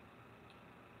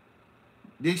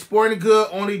 The Sporting Good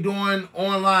only doing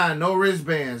online, no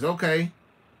wristbands. Okay.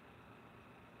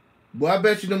 Well, I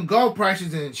bet you them golf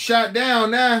prices and shot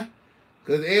down now.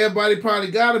 Because everybody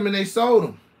probably got them and they sold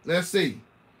them. Let's see.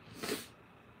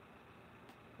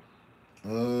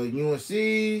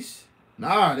 UNC's.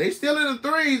 Nah, they still in the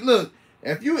threes. Look,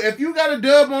 if you got a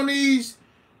dub on these,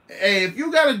 hey, if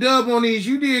you got a dub on these,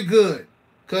 you did good.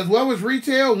 Cause what was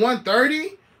retail?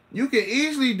 130? You can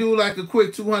easily do like a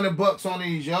quick $200 on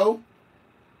these, yo.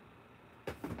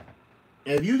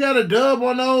 If you got a dub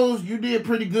on those, you did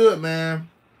pretty good, man.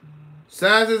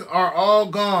 Sizes are all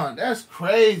gone. That's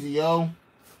crazy, yo.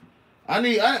 I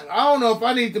don't know if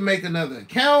I need to make another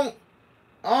account.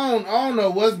 I don't know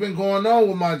what's been going on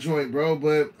with my joint, bro,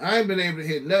 but I ain't been able to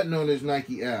hit nothing on this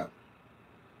Nike app.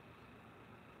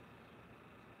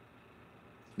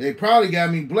 They probably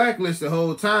got me blacklisted the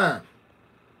whole time.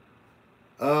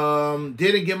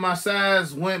 Didn't get my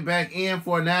size. Went back in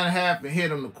for a 9.5 and hit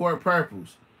them. The court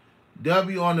purples.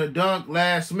 W on the dunk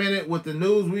last minute. With the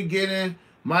news we getting,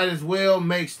 might as well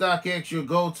make StockX your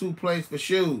go-to place for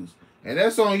shoes. And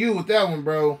that's on you with that one,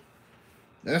 bro.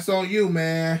 That's on you,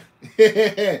 man.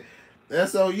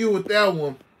 That's on you with that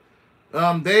one.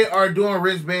 They are doing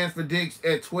wristbands for Dick's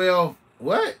at 12.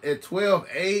 What? At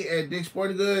 12A at Dick's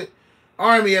Sporting Goods.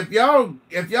 Army, if y'all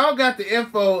got the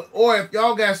info, or if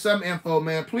y'all got some info,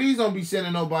 man, please don't be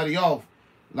sending nobody off.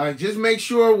 Like, just make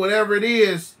sure whatever it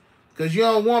is, because you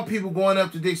don't want people going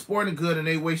up to Dick's Sporting Goods and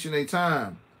they wasting their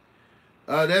time.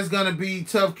 That's gonna be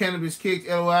tough cannabis kicks.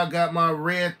 LOL, I got my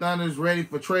Red Thunders ready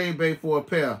for trade bait for a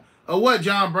pair. What,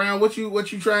 John Brown? What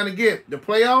you trying to get? The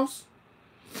playoffs?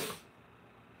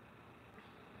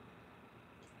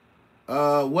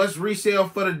 What's resale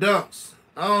for the dunks?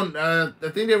 I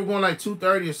think they were going like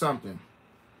 230 or something.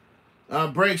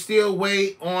 Break still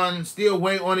wait on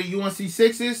the UNC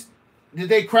Sixes. Did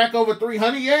they crack over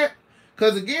 300 yet?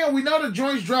 Because again, we know the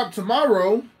joints drop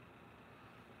tomorrow.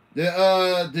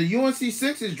 The UNC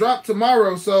Sixes drop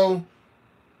tomorrow, so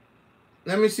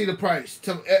let me see the price.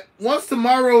 Once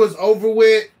tomorrow is over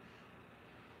with,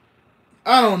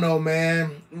 I don't know,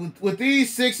 man. With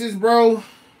these sixes, bro.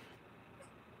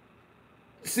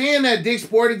 Seeing that Dick's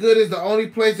Sporting Goods is the only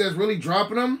place that's really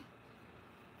dropping them,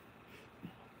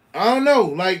 I don't know.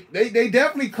 Like, they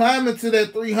definitely climbing to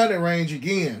that 300 range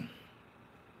again.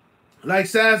 Like,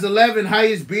 size 11,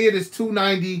 highest bid is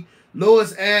 290.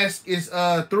 Lowest ask is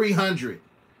 300.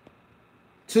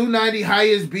 290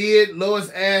 highest bid,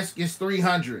 lowest ask is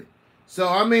 300. So,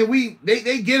 I mean,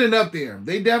 they getting up there.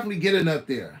 They definitely getting up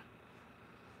there.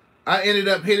 I ended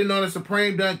up hitting on a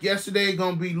Supreme Dunk yesterday.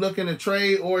 Gonna be looking to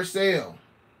trade or sell.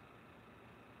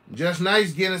 Just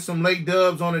nice getting some late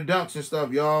dubs on the dunks and stuff,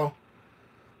 y'all.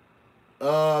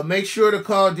 Make sure to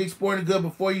call Dick's Sporting Goods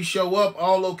before you show up.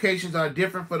 All locations are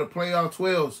different for the playoff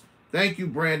 12s. Thank you,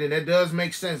 Brandon. That does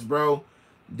make sense, bro.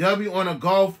 W on a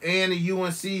golf and the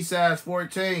UNC size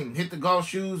 14. Hit the golf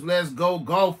shoes. Let's go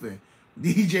golfing.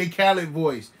 DJ Khaled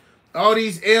voice. All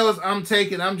these L's I'm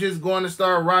taking, I'm just going to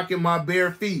start rocking my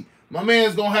bare feet. My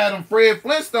man's going to have them Fred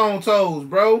Flintstone toes,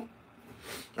 bro.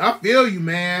 I feel you,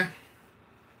 man.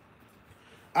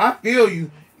 I feel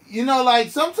you. You know, like,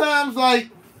 sometimes, like,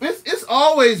 it's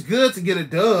always good to get a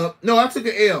dub. No, I took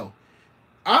an L.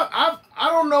 I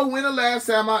don't know when the last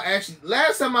time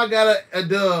I got a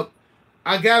dub,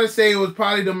 I gotta say it was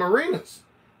probably the Marinas.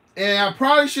 And I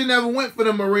probably should never went for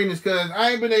the Marinas because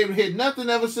I ain't been able to hit nothing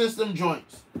ever since them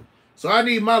joints. So I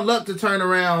need my luck to turn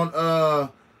around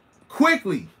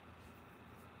quickly.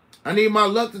 I need my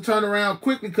luck to turn around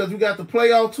quickly because we got the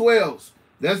playoff 12s.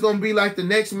 That's going to be like the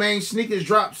next main sneakers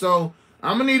drop. So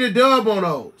I'm going to need a dub on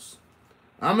those.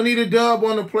 I'm going to need a dub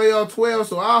on the playoff 12.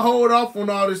 So I'll hold off on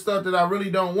all this stuff that I really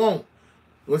don't want.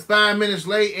 Was 5 minutes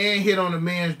late and hit on the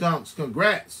men's dunks.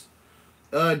 Congrats.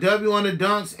 W on the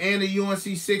dunks and the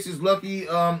UNC Sixers lucky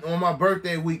on my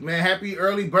birthday week, man. Happy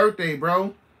early birthday,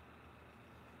 bro.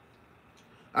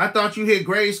 I thought you hit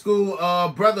grade school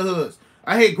brotherhoods.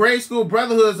 I hit grade school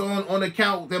brotherhoods on the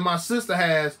account that my sister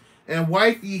has. And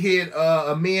wifey hit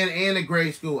a men and a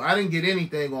grade school. I didn't get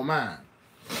anything on mine.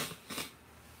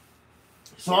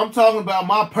 So I'm talking about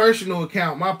my personal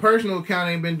account. My personal account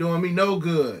ain't been doing me no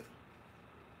good.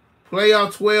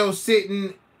 Playoff 12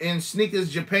 sitting in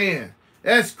sneakers Japan.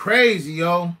 That's crazy,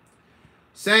 yo.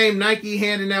 Same Nike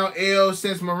handing out L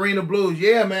since Marina Blues.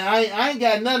 Yeah, man, I ain't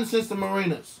got nothing since the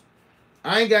Marinas.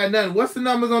 I ain't got nothing. What's the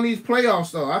numbers on these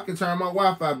playoffs, though? I can turn my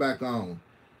Wi-Fi back on.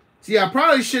 See, I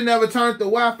probably should never turn the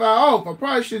Wi-Fi off. I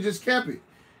probably should just kept it.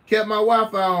 Kept my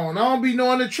Wi-Fi on. I don't be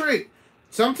knowing the trick.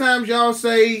 Sometimes y'all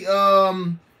say,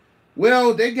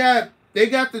 well, they got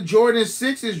the Jordan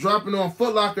 6s dropping on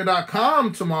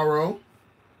footlocker.com tomorrow.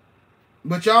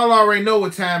 But y'all already know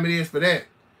what time it is for that.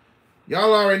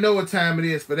 Y'all already know what time it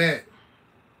is for that.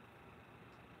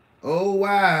 Oh,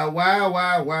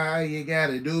 why you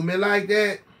gotta do me like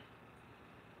that?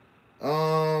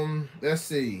 Let's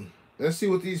see. Let's see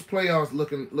what these playoffs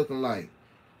looking like.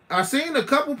 I seen a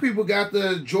couple people got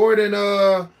the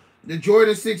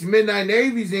Jordan 6 Midnight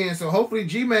Navies in, so hopefully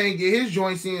G-Man get his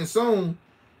joints in soon.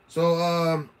 So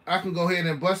I can go ahead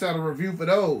and bust out a review for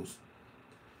those.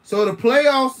 So the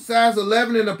playoffs, size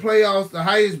 11 in the playoffs, the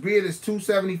highest bid is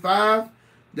 $275.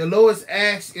 The lowest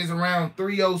ask is around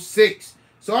 $306.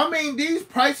 So I mean, these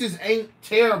prices ain't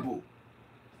terrible.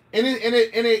 And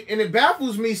it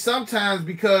baffles me sometimes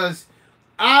because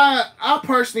I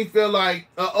personally feel like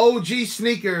an OG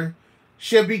sneaker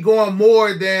should be going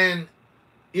more than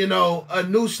you know, a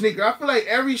new sneaker. I feel like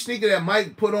every sneaker that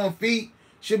Mike put on feet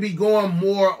should be going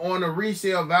more on a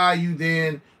resale value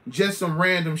than just some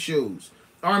random shoes.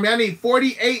 Army, I need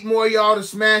 48 more y'all to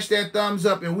smash that thumbs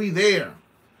up, and we there.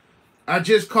 I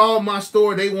just called my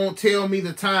store. They won't tell me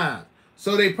the time.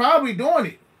 So they probably doing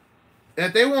it.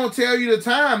 If they won't tell you the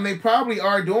time, they probably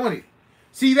are doing it.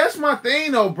 See, that's my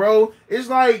thing though, bro. It's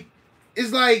like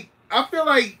I feel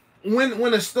like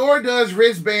when a store does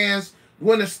wristbands,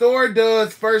 when a store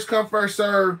does first come first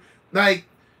serve, like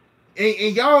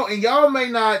and y'all may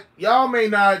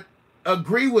not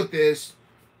agree with this,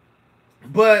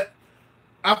 but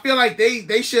I feel like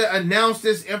they should announce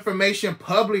this information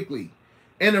publicly.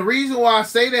 And the reason why I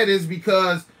say that is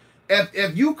because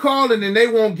if you call in and they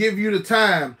won't give you the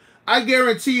time, I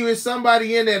guarantee you it's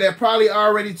somebody in there that probably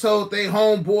already told they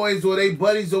homeboys or they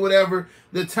buddies or whatever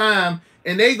the time,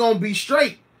 and they gonna be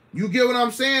straight. You get what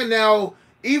I'm saying? Now,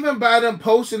 even by them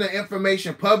posting the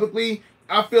information publicly,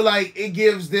 I feel like it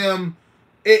gives them,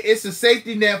 it's a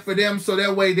safety net for them, so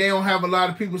that way they don't have a lot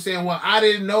of people saying, well, I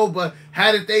didn't know, but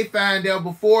how did they find out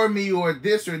before me, or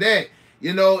this or that?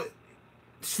 You know,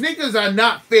 sneakers are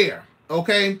not fair,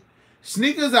 okay?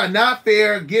 Sneakers are not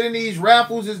fair. Getting these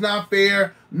raffles is not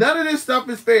fair. None of this stuff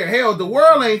is fair. Hell, the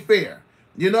world ain't fair.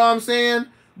 You know what I'm saying?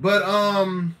 But,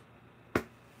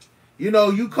 you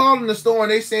know, you call in the store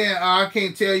and they saying, oh, I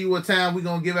can't tell you what time we're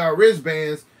going to give out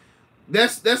wristbands.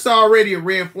 That's already a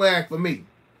red flag for me.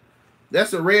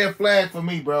 That's a red flag for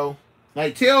me, bro.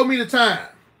 Like, tell me the time.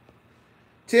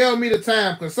 Tell me the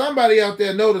time, because somebody out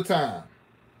there know the time.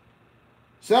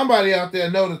 Somebody out there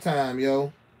know the time,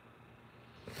 yo.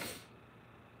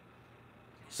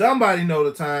 Somebody know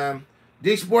the time.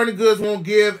 Dick's Sporting Goods won't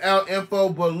give out info,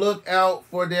 but look out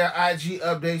for their IG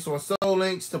updates on Soul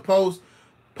Links to post.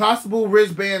 Possible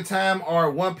wristband time are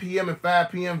 1 p.m. and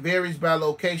 5 p.m. Varies by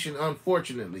location,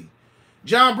 unfortunately.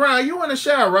 John Brown, you in the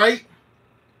shot, right?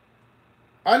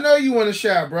 I know you in the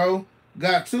shot, bro.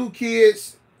 Got 2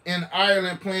 kids in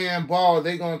Ireland playing ball.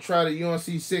 They going to try the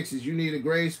UNC Sixes. You need a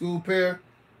grade school pair?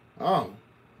 Oh,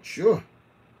 sure.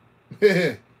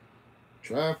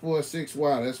 Try for a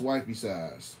 6Y. That's wifey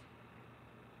size.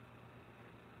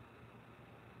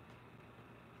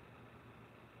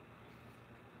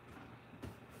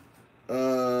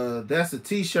 That's a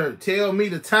t-shirt. Tell me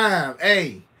the time.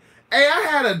 Hey, I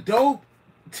had a dope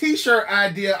t-shirt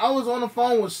idea. I was on the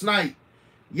phone with Snipe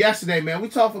yesterday, man. We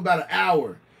talked for about an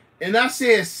hour. And I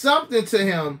said something to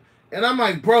him. And I'm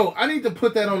like, bro, I need to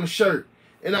put that on the shirt.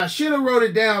 And I should have wrote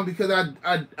it down because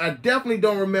I definitely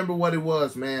don't remember what it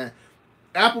was, man.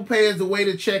 Apple Pay is the way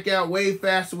to check out way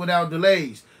faster without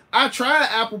delays. I tried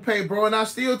Apple Pay, bro, and I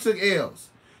still took L's.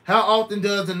 How often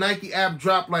does the Nike app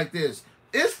drop like this?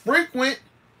 It's frequent.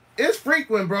 It's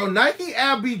frequent, bro. Nike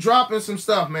app be dropping some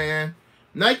stuff, man.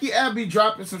 Nike app be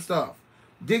dropping some stuff.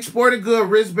 Dick's Sporting Goods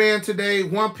wristband today,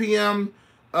 1 p.m.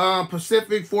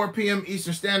 Pacific, 4 p.m.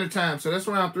 Eastern Standard Time. So that's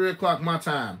around 3 o'clock my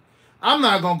time. I'm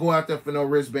not going to go out there for no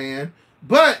wristband.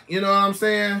 But, you know what I'm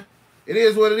saying? It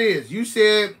is what it is. You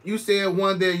said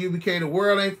one day, UBK, the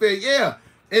world ain't fair. Yeah.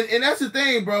 And that's the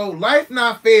thing, bro. Life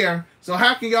not fair. So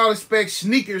how can y'all expect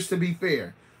sneakers to be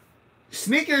fair?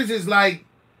 Sneakers is like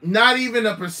not even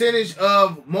a percentage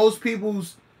of most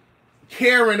people's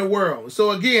care in the world.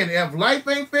 So again, if life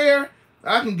ain't fair,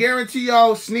 I can guarantee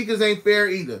y'all sneakers ain't fair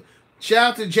either.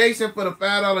 Shout out to Jason for the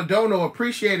 $5 dono.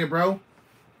 Appreciate it, bro.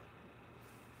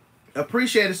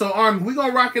 Appreciate it. So, Army, we're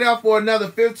going to rock it out for another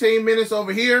 15 minutes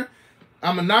over here.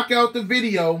 I'm going to knock out the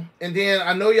video. And then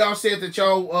I know y'all said that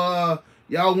y'all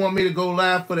want me to go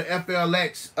live for the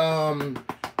FLX,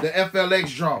 the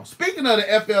FLX draw. Speaking of the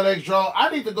FLX draw, I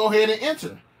need to go ahead and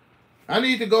enter.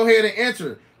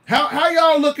 How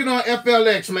y'all looking on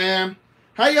FLX, man?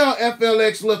 How y'all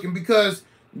FLX looking? Because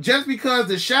just because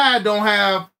the Shy don't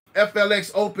have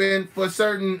FLX open for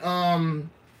certain,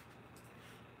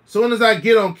 soon as I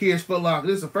get on Kids Foot Locker,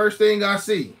 this is the first thing I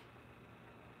see.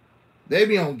 They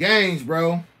be on games,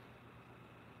 bro.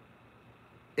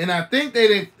 And I think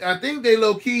they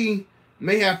low key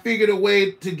may have figured a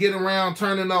way to get around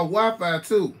turning off Wi-Fi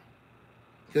too.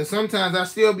 Because sometimes I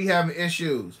still be having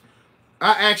issues.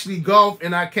 I actually golf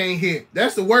and I can't hit.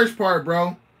 That's the worst part,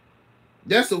 bro.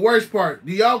 That's the worst part.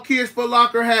 Do y'all Kids Foot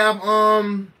Locker have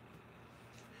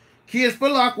Kids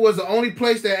Foot Locker was the only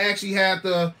place that actually had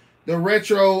the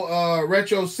retro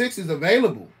 6s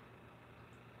available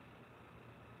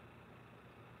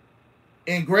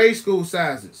in grade school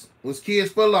sizes. Was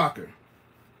Kids Foot Locker.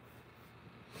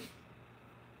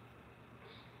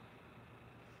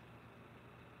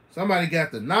 Somebody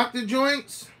got the knock the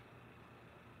joints.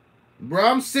 Bro,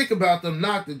 I'm sick about them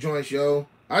knock the joints, yo.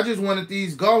 I just wanted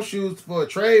these golf shoes for a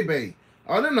trade bait.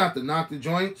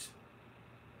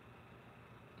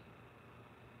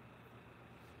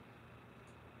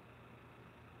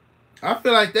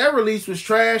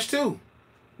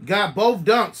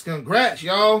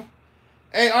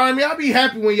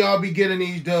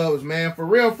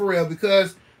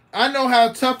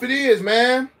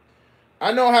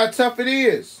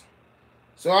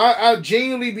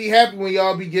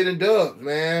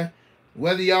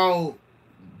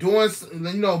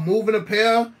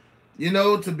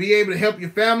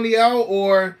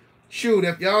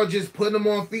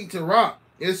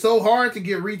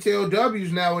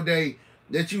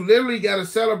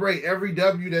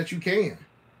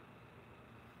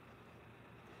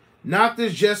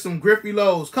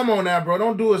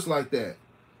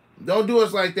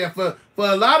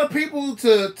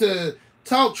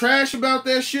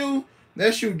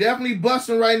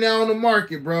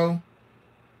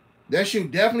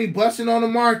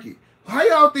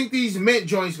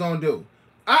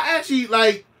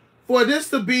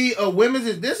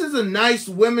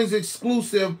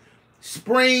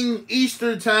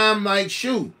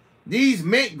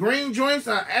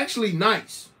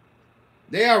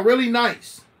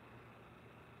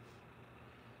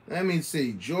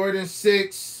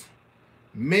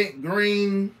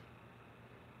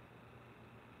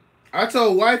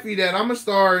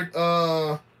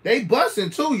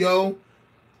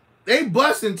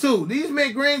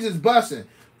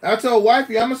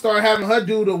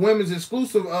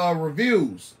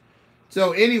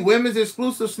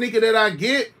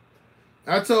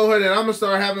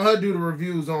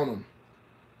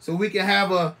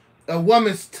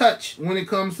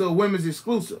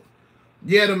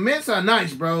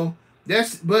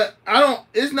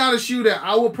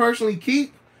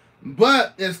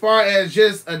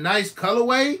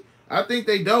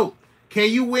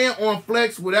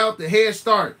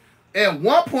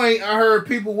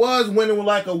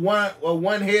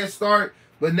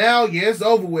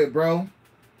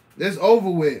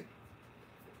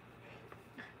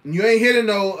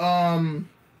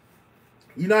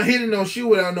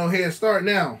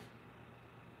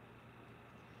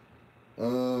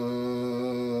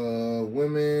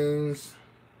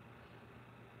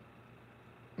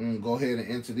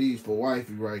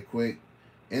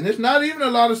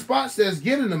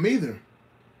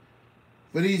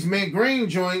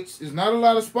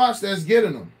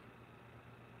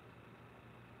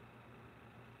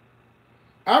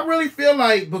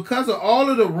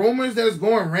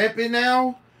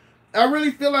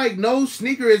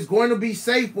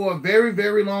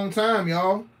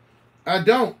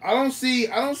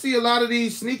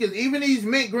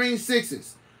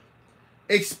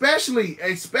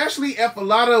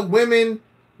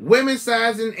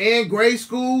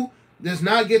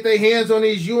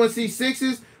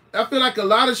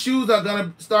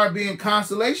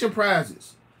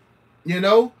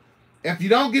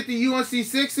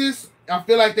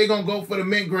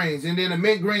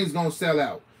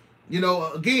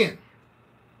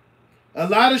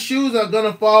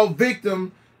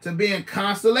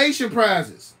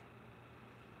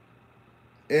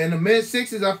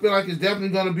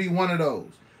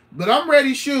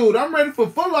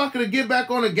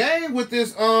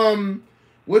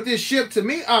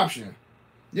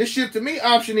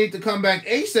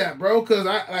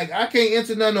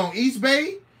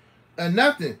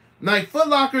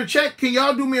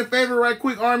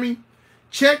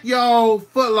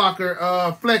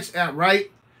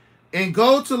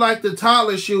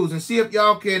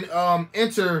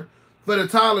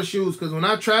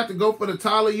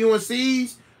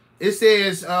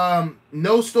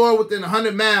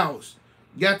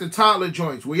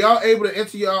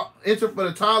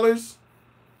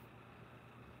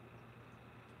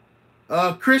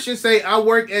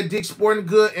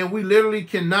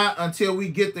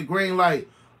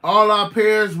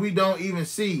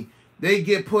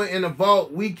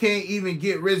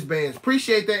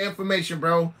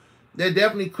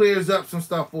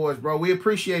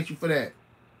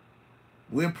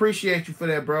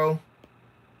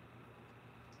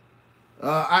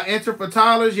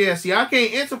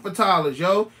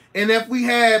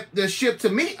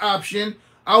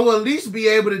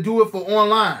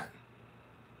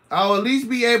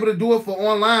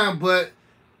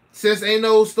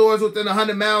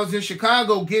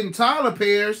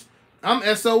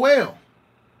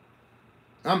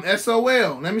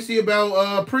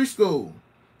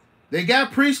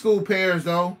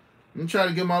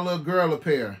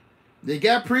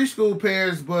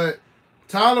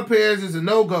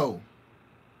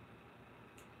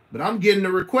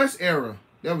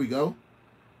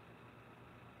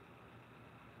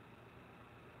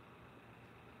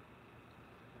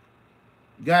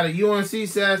 Got a UNC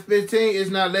size 15.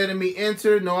 It's not letting me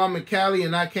enter. No, I'm in Cali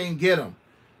and I can't get them.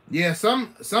 Yeah,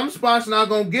 some spots not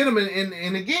gonna get them.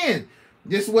 And again,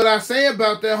 this is what I say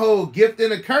about that whole gift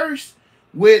and a curse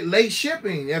with late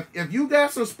shipping. If you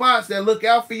got some spots that look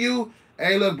out for you,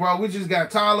 hey, look, bro, we just got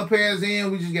toddler pairs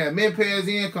in, we just got men pairs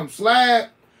in, come slab,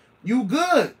 you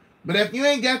good. But if you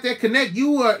ain't got that connect,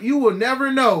 you will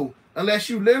never know unless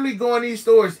you literally go in these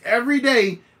stores every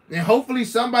day and hopefully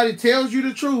somebody tells you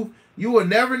the truth. You will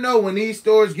never know when these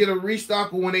stores get a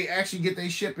restock or when they actually get their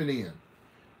shipping in.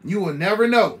 You will never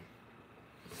know.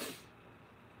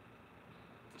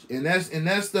 And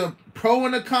that's the pro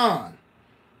and the con.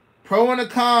 Pro and the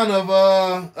con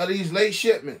of these late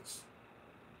shipments.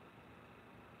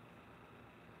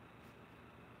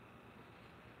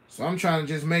 So I'm trying to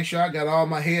just make sure I got all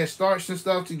my head starts and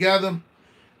stuff together.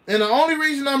 And the only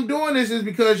reason I'm doing this is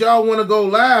because y'all want to go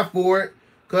live for it.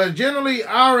 Because generally,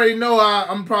 I already know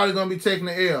I'm probably going to be taking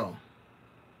the L.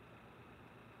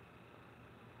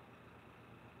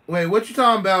 Wait, what you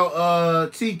talking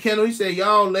about, T. Kendall? He said,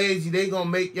 y'all lazy. They going to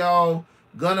make y'all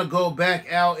gonna go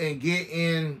back out and get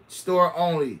in store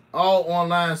only. All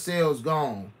online sales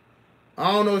gone.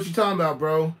 I don't know what you talking about,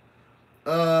 bro.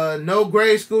 No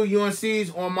grade school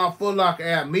UNCs on my Foot Locker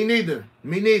app. Me neither.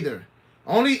 Me neither.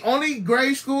 Only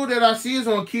grade school that I see is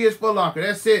on Kids Foot Locker.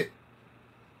 That's it.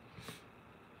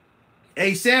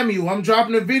 Hey, Samuel, I'm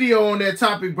dropping a video on that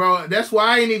topic, bro. That's why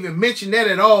I ain't even mention that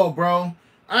at all, bro.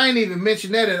 I ain't even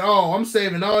mention that at all. I'm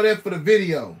saving all that for the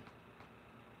video.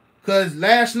 Because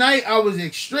last night I was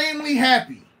extremely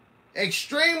happy.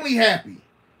 Extremely happy.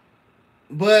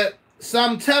 But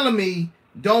some telling me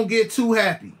don't get too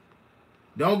happy.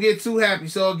 Don't get too happy.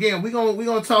 So again, we're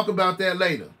gonna talk about that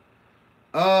later.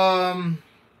 I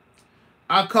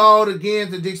called again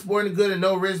to Dick's Sporting Good and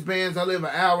no wristbands. I live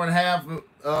an hour and a half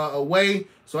away,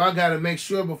 so I gotta make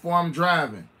sure before I'm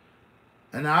driving.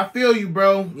 And I feel you,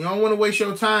 bro. You don't want to waste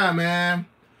your time, man.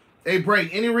 Hey,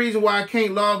 Break, any reason why I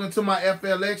can't log into my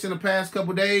FLX in the past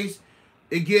couple days?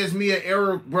 It gives me an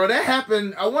error, bro. That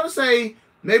happened, I want to say,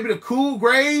 maybe the Cool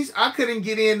Grays. I couldn't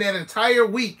get in that entire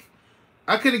week.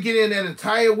 I couldn't get in that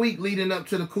entire week leading up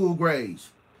to the Cool Grays.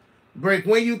 Break,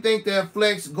 when you think that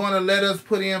Flex going to let us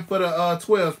put in for the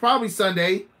 12s? Probably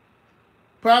Sunday.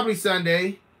 Probably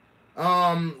Sunday.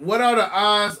 What are the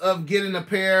odds of getting a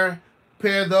pair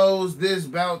of those? This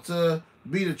about to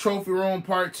be the trophy room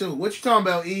part 2. What you talking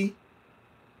about, E?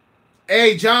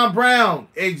 Hey, John Brown.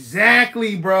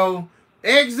 Exactly, bro.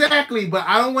 Exactly. But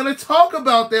I don't want to talk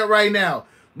about that right now.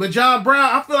 But John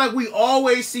Brown, I feel like we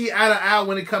always see eye to eye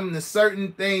when it comes to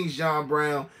certain things, John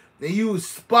Brown. And you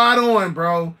spot on,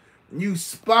 bro. You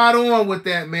spot on with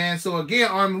that, man. So again,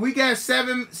 Army, we got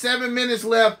seven minutes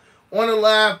left on the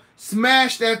live.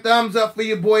 Smash that thumbs up for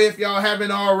your boy if y'all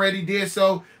haven't already did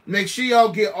so. Make sure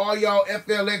y'all get all y'all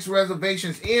FLX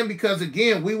reservations in because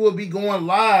again, we will be going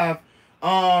live.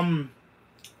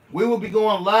 We will be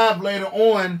going live later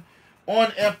on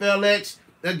FLX.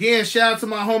 Again, shout out to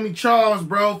my homie Charles,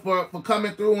 bro, for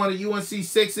coming through on the UNC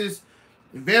 6s.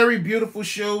 Very beautiful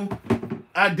shoe.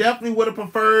 I definitely would have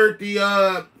preferred the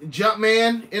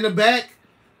Jumpman in the back,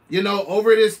 you know,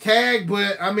 over this tag.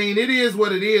 But, I mean, it is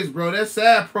what it is, bro. That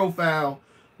side profile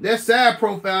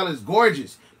is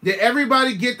gorgeous. Did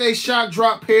everybody get their shock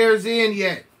drop pairs in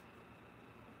yet?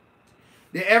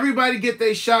 Did everybody get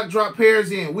their shock drop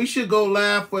pairs in? We should go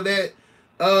live for that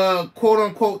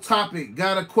quote-unquote topic.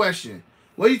 Got a question.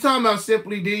 What are you talking about,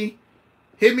 Simply D?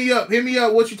 Hit me up. Hit me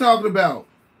up. What you talking about?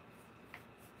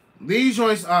 These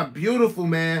joints are beautiful,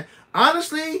 man.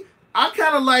 Honestly, I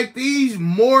kind of like these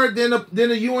more than a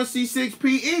UNC 6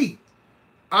 PE.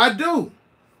 I do.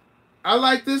 I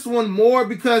like this one more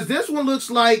because this one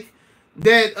looks like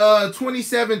that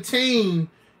 2017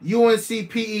 UNC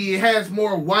PE. It has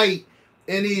more white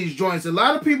in these joints. A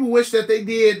lot of people wish that they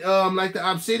did like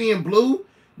the obsidian blue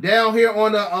down here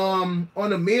on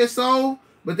the midsole,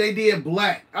 but they did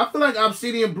black. I feel like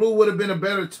obsidian blue would have been a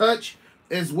better touch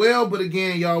as well, but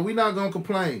again, y'all, we not gonna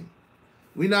complain.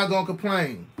 We not gonna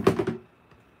complain.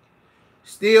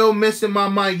 Still missing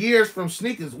my years from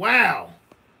sneakers. Wow,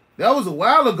 that was a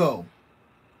while ago.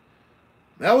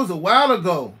 That was a while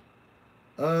ago.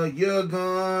 You're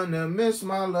gonna miss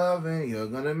my love, and you're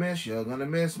gonna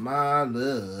miss my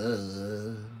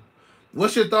love.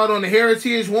 What's your thought on the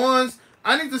Heritage ones?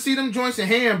 I need to see them joints in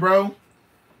hand, bro.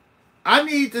 I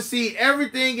need to see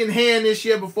everything in hand this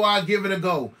year before I give it a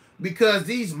go. Because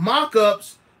these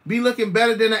mock-ups be looking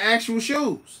better than the actual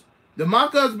shoes. The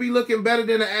mock-ups be looking better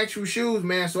than the actual shoes,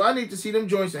 man. So I need to see them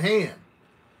joints in hand.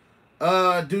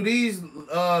 Do these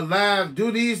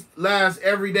lives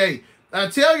every day? I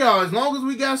tell y'all, as long as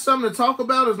we got something to talk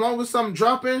about, as long as something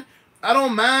dropping, I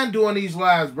don't mind doing these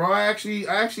lives, bro. I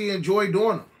actually enjoy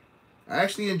doing them. I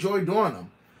actually enjoy doing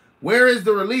them. Where is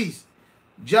the release?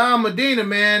 John Medina,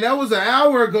 man, that was an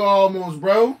hour ago almost,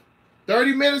 bro.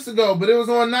 30 minutes ago, but it was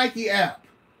on Nike app.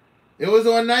 It was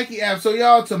on Nike app. So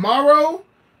y'all, tomorrow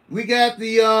we got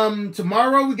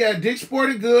Dick's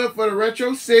Sporting Good for the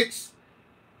Retro 6.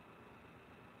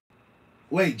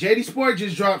 Wait, JD Sport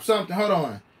just dropped something. Hold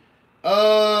on.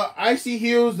 Icy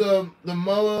Heels, the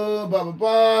blah blah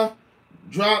blah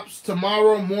drops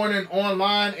tomorrow morning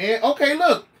online. And okay,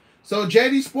 look. So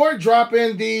JD Sport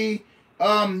dropping the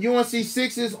UNC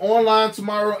Sixes online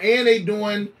tomorrow, and they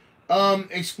doing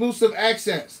exclusive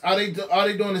access. Are they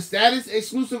doing the status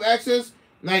exclusive access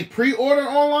like pre-order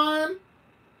online?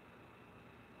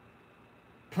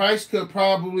 Price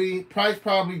probably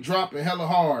dropping hella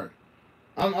hard.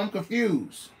 I'm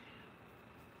confused.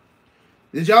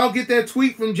 Did y'all get that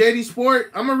tweet from JD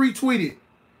Sport? I'm gonna retweet it.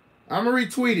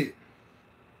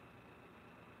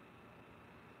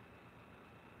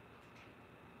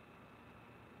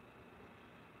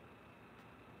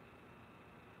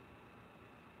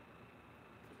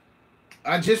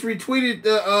 I just retweeted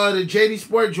the JD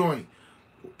Sport joint.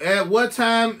 At what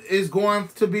time is going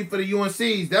to be for the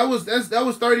UNCs? That was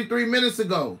 33 minutes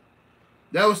ago.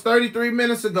 That was 33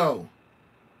 minutes ago.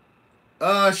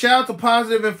 Shout out to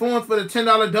Positive Influence for the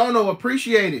 $10 dono.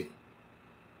 Appreciate it.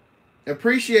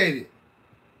 Appreciate it.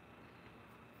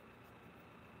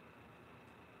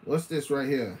 What's this right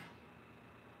here?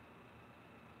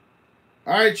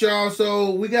 All right, y'all. So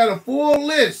we got a full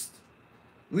list.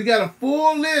 We got a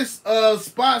full list of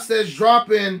spots that's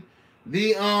dropping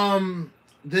the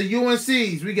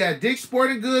UNCs. We got Dick's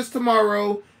Sporting Goods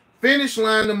tomorrow, Finish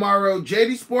Line tomorrow,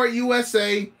 JD Sport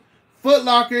USA,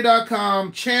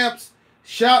 Footlocker.com, Champs,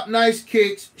 Shop Nice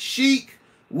Kicks, Chic,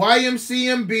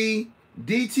 YMCMB,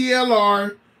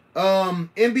 DTLR,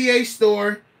 NBA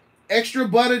Store, Extra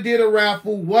Butter did a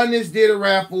raffle, Oneness did a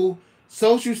raffle,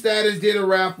 Social Status did a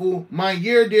raffle, My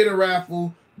Year did a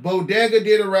raffle, Bodega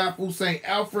did a raffle, St.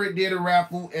 Alfred did a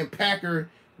raffle, and Packer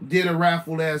did a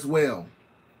raffle as well.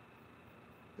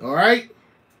 All right?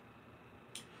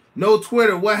 No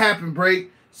Twitter. What happened,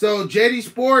 Break? So JD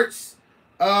Sports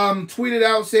tweeted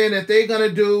out saying that they're gonna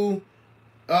do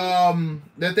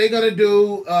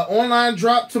online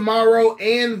drop tomorrow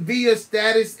and via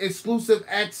status exclusive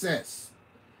access.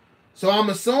 So I'm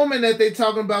assuming that they're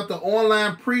talking about the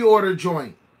online pre-order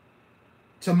joint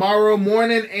tomorrow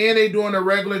morning, and they doing a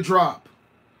regular drop.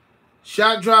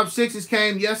 Shot drop 6s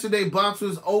came yesterday. Box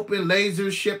was open.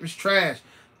 Laser ship is trash.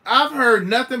 I've heard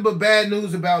nothing but bad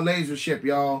news about Laser Ship,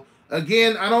 y'all.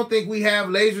 Again, I don't think we have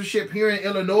Laser Ship here in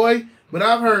Illinois, but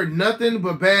I've heard nothing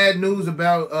but bad news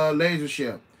about Laser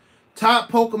Ship. Top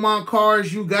Pokemon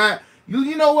cards you got.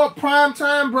 You know what? Prime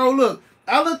time, bro. Look,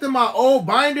 I looked at my old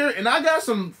binder, and I got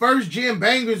some first gen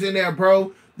bangers in there,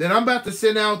 bro, that I'm about to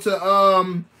send out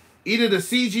to either the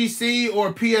CGC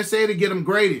or PSA to get them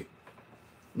graded.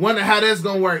 Wonder how that's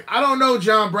gonna work. I don't know,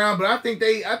 John Brown, but I think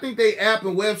they app and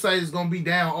website is gonna be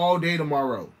down all day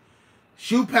tomorrow.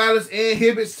 Shoe Palace and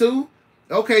Hibbits too.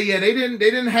 Okay, yeah, they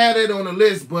didn't have that on the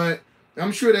list, but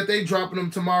I'm sure that they dropping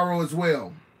them tomorrow as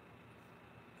well.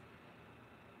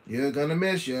 You're gonna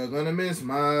miss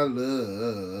my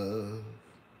love.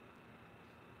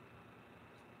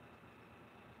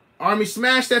 Army,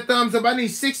 smash that thumbs up. I need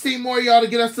 16 more y'all to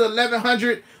get us to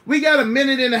 1,100. We got a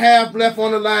minute and a half left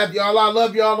on the live, y'all. I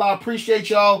love y'all. I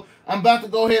appreciate y'all. I'm about to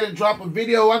go ahead and drop a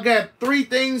video. I got 3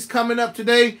 things coming up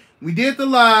today. We did the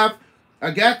live.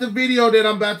 I got the video that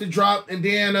I'm about to drop, and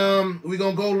then we're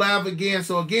going to go live again.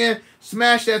 So, again,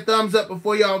 smash that thumbs up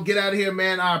before y'all get out of here,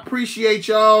 man. I appreciate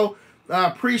y'all. I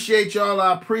appreciate y'all.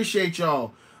 I appreciate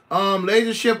y'all.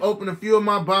 Laser Ship opened a few of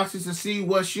my boxes to see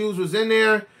what shoes was in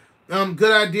there.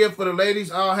 Good idea for the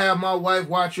ladies. I'll have my wife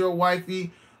watch your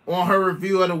wifey on her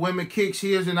review of the Women Kicks.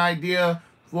 Here's an idea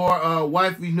for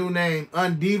wifey's new name,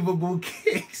 Undivable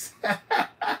Kicks.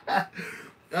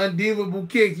 Undivable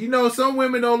Kicks. You know, some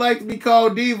women don't like to be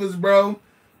called divas, bro.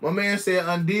 My man said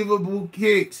Undivable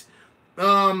Kicks.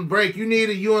 Break, you need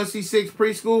a UNC 6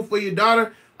 preschool for your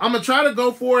daughter. I'm going to try to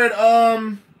go for it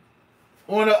on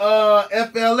a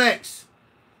FLX.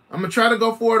 I'm going to try to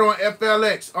go for it on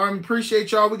FLX. I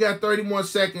appreciate y'all. We got 30 more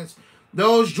seconds.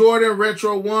 Those Jordan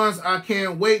Retro ones, I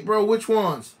can't wait, bro. Which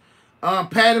ones?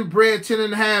 Patent Bread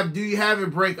 10.5. Do you have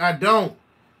it, Break? I don't.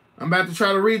 I'm about to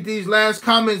try to read these last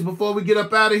comments before we get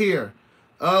up out of here.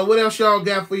 What else y'all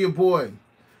got for your boy?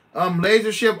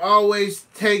 Laser Ship always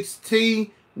takes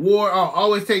T-Wars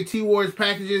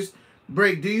packages.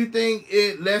 Break, do you think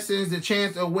it lessens the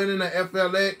chance of winning a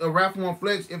FLX, a raffle on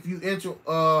Flex, if you enter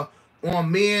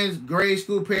on men's, grade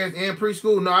school, parents, and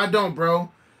preschool? No, I don't,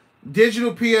 bro.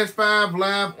 Digital PS5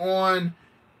 live on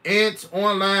Ant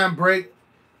online. Break.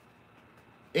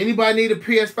 Anybody need a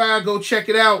PS5? Go check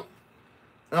it out.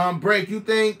 Break, you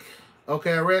think?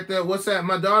 Okay, I read that. What's that?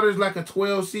 My daughter's like a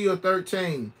 12C or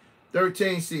 13.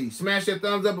 13C. Smash that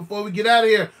thumbs up before we get out of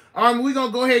here. We're going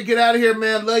to go ahead and get out of here,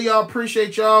 man. Love y'all.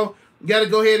 Appreciate y'all. Got to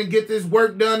go ahead and get this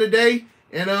work done today.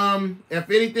 And if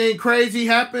anything crazy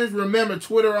happens, remember,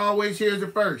 Twitter always hears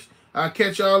it first. I'll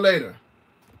catch y'all later.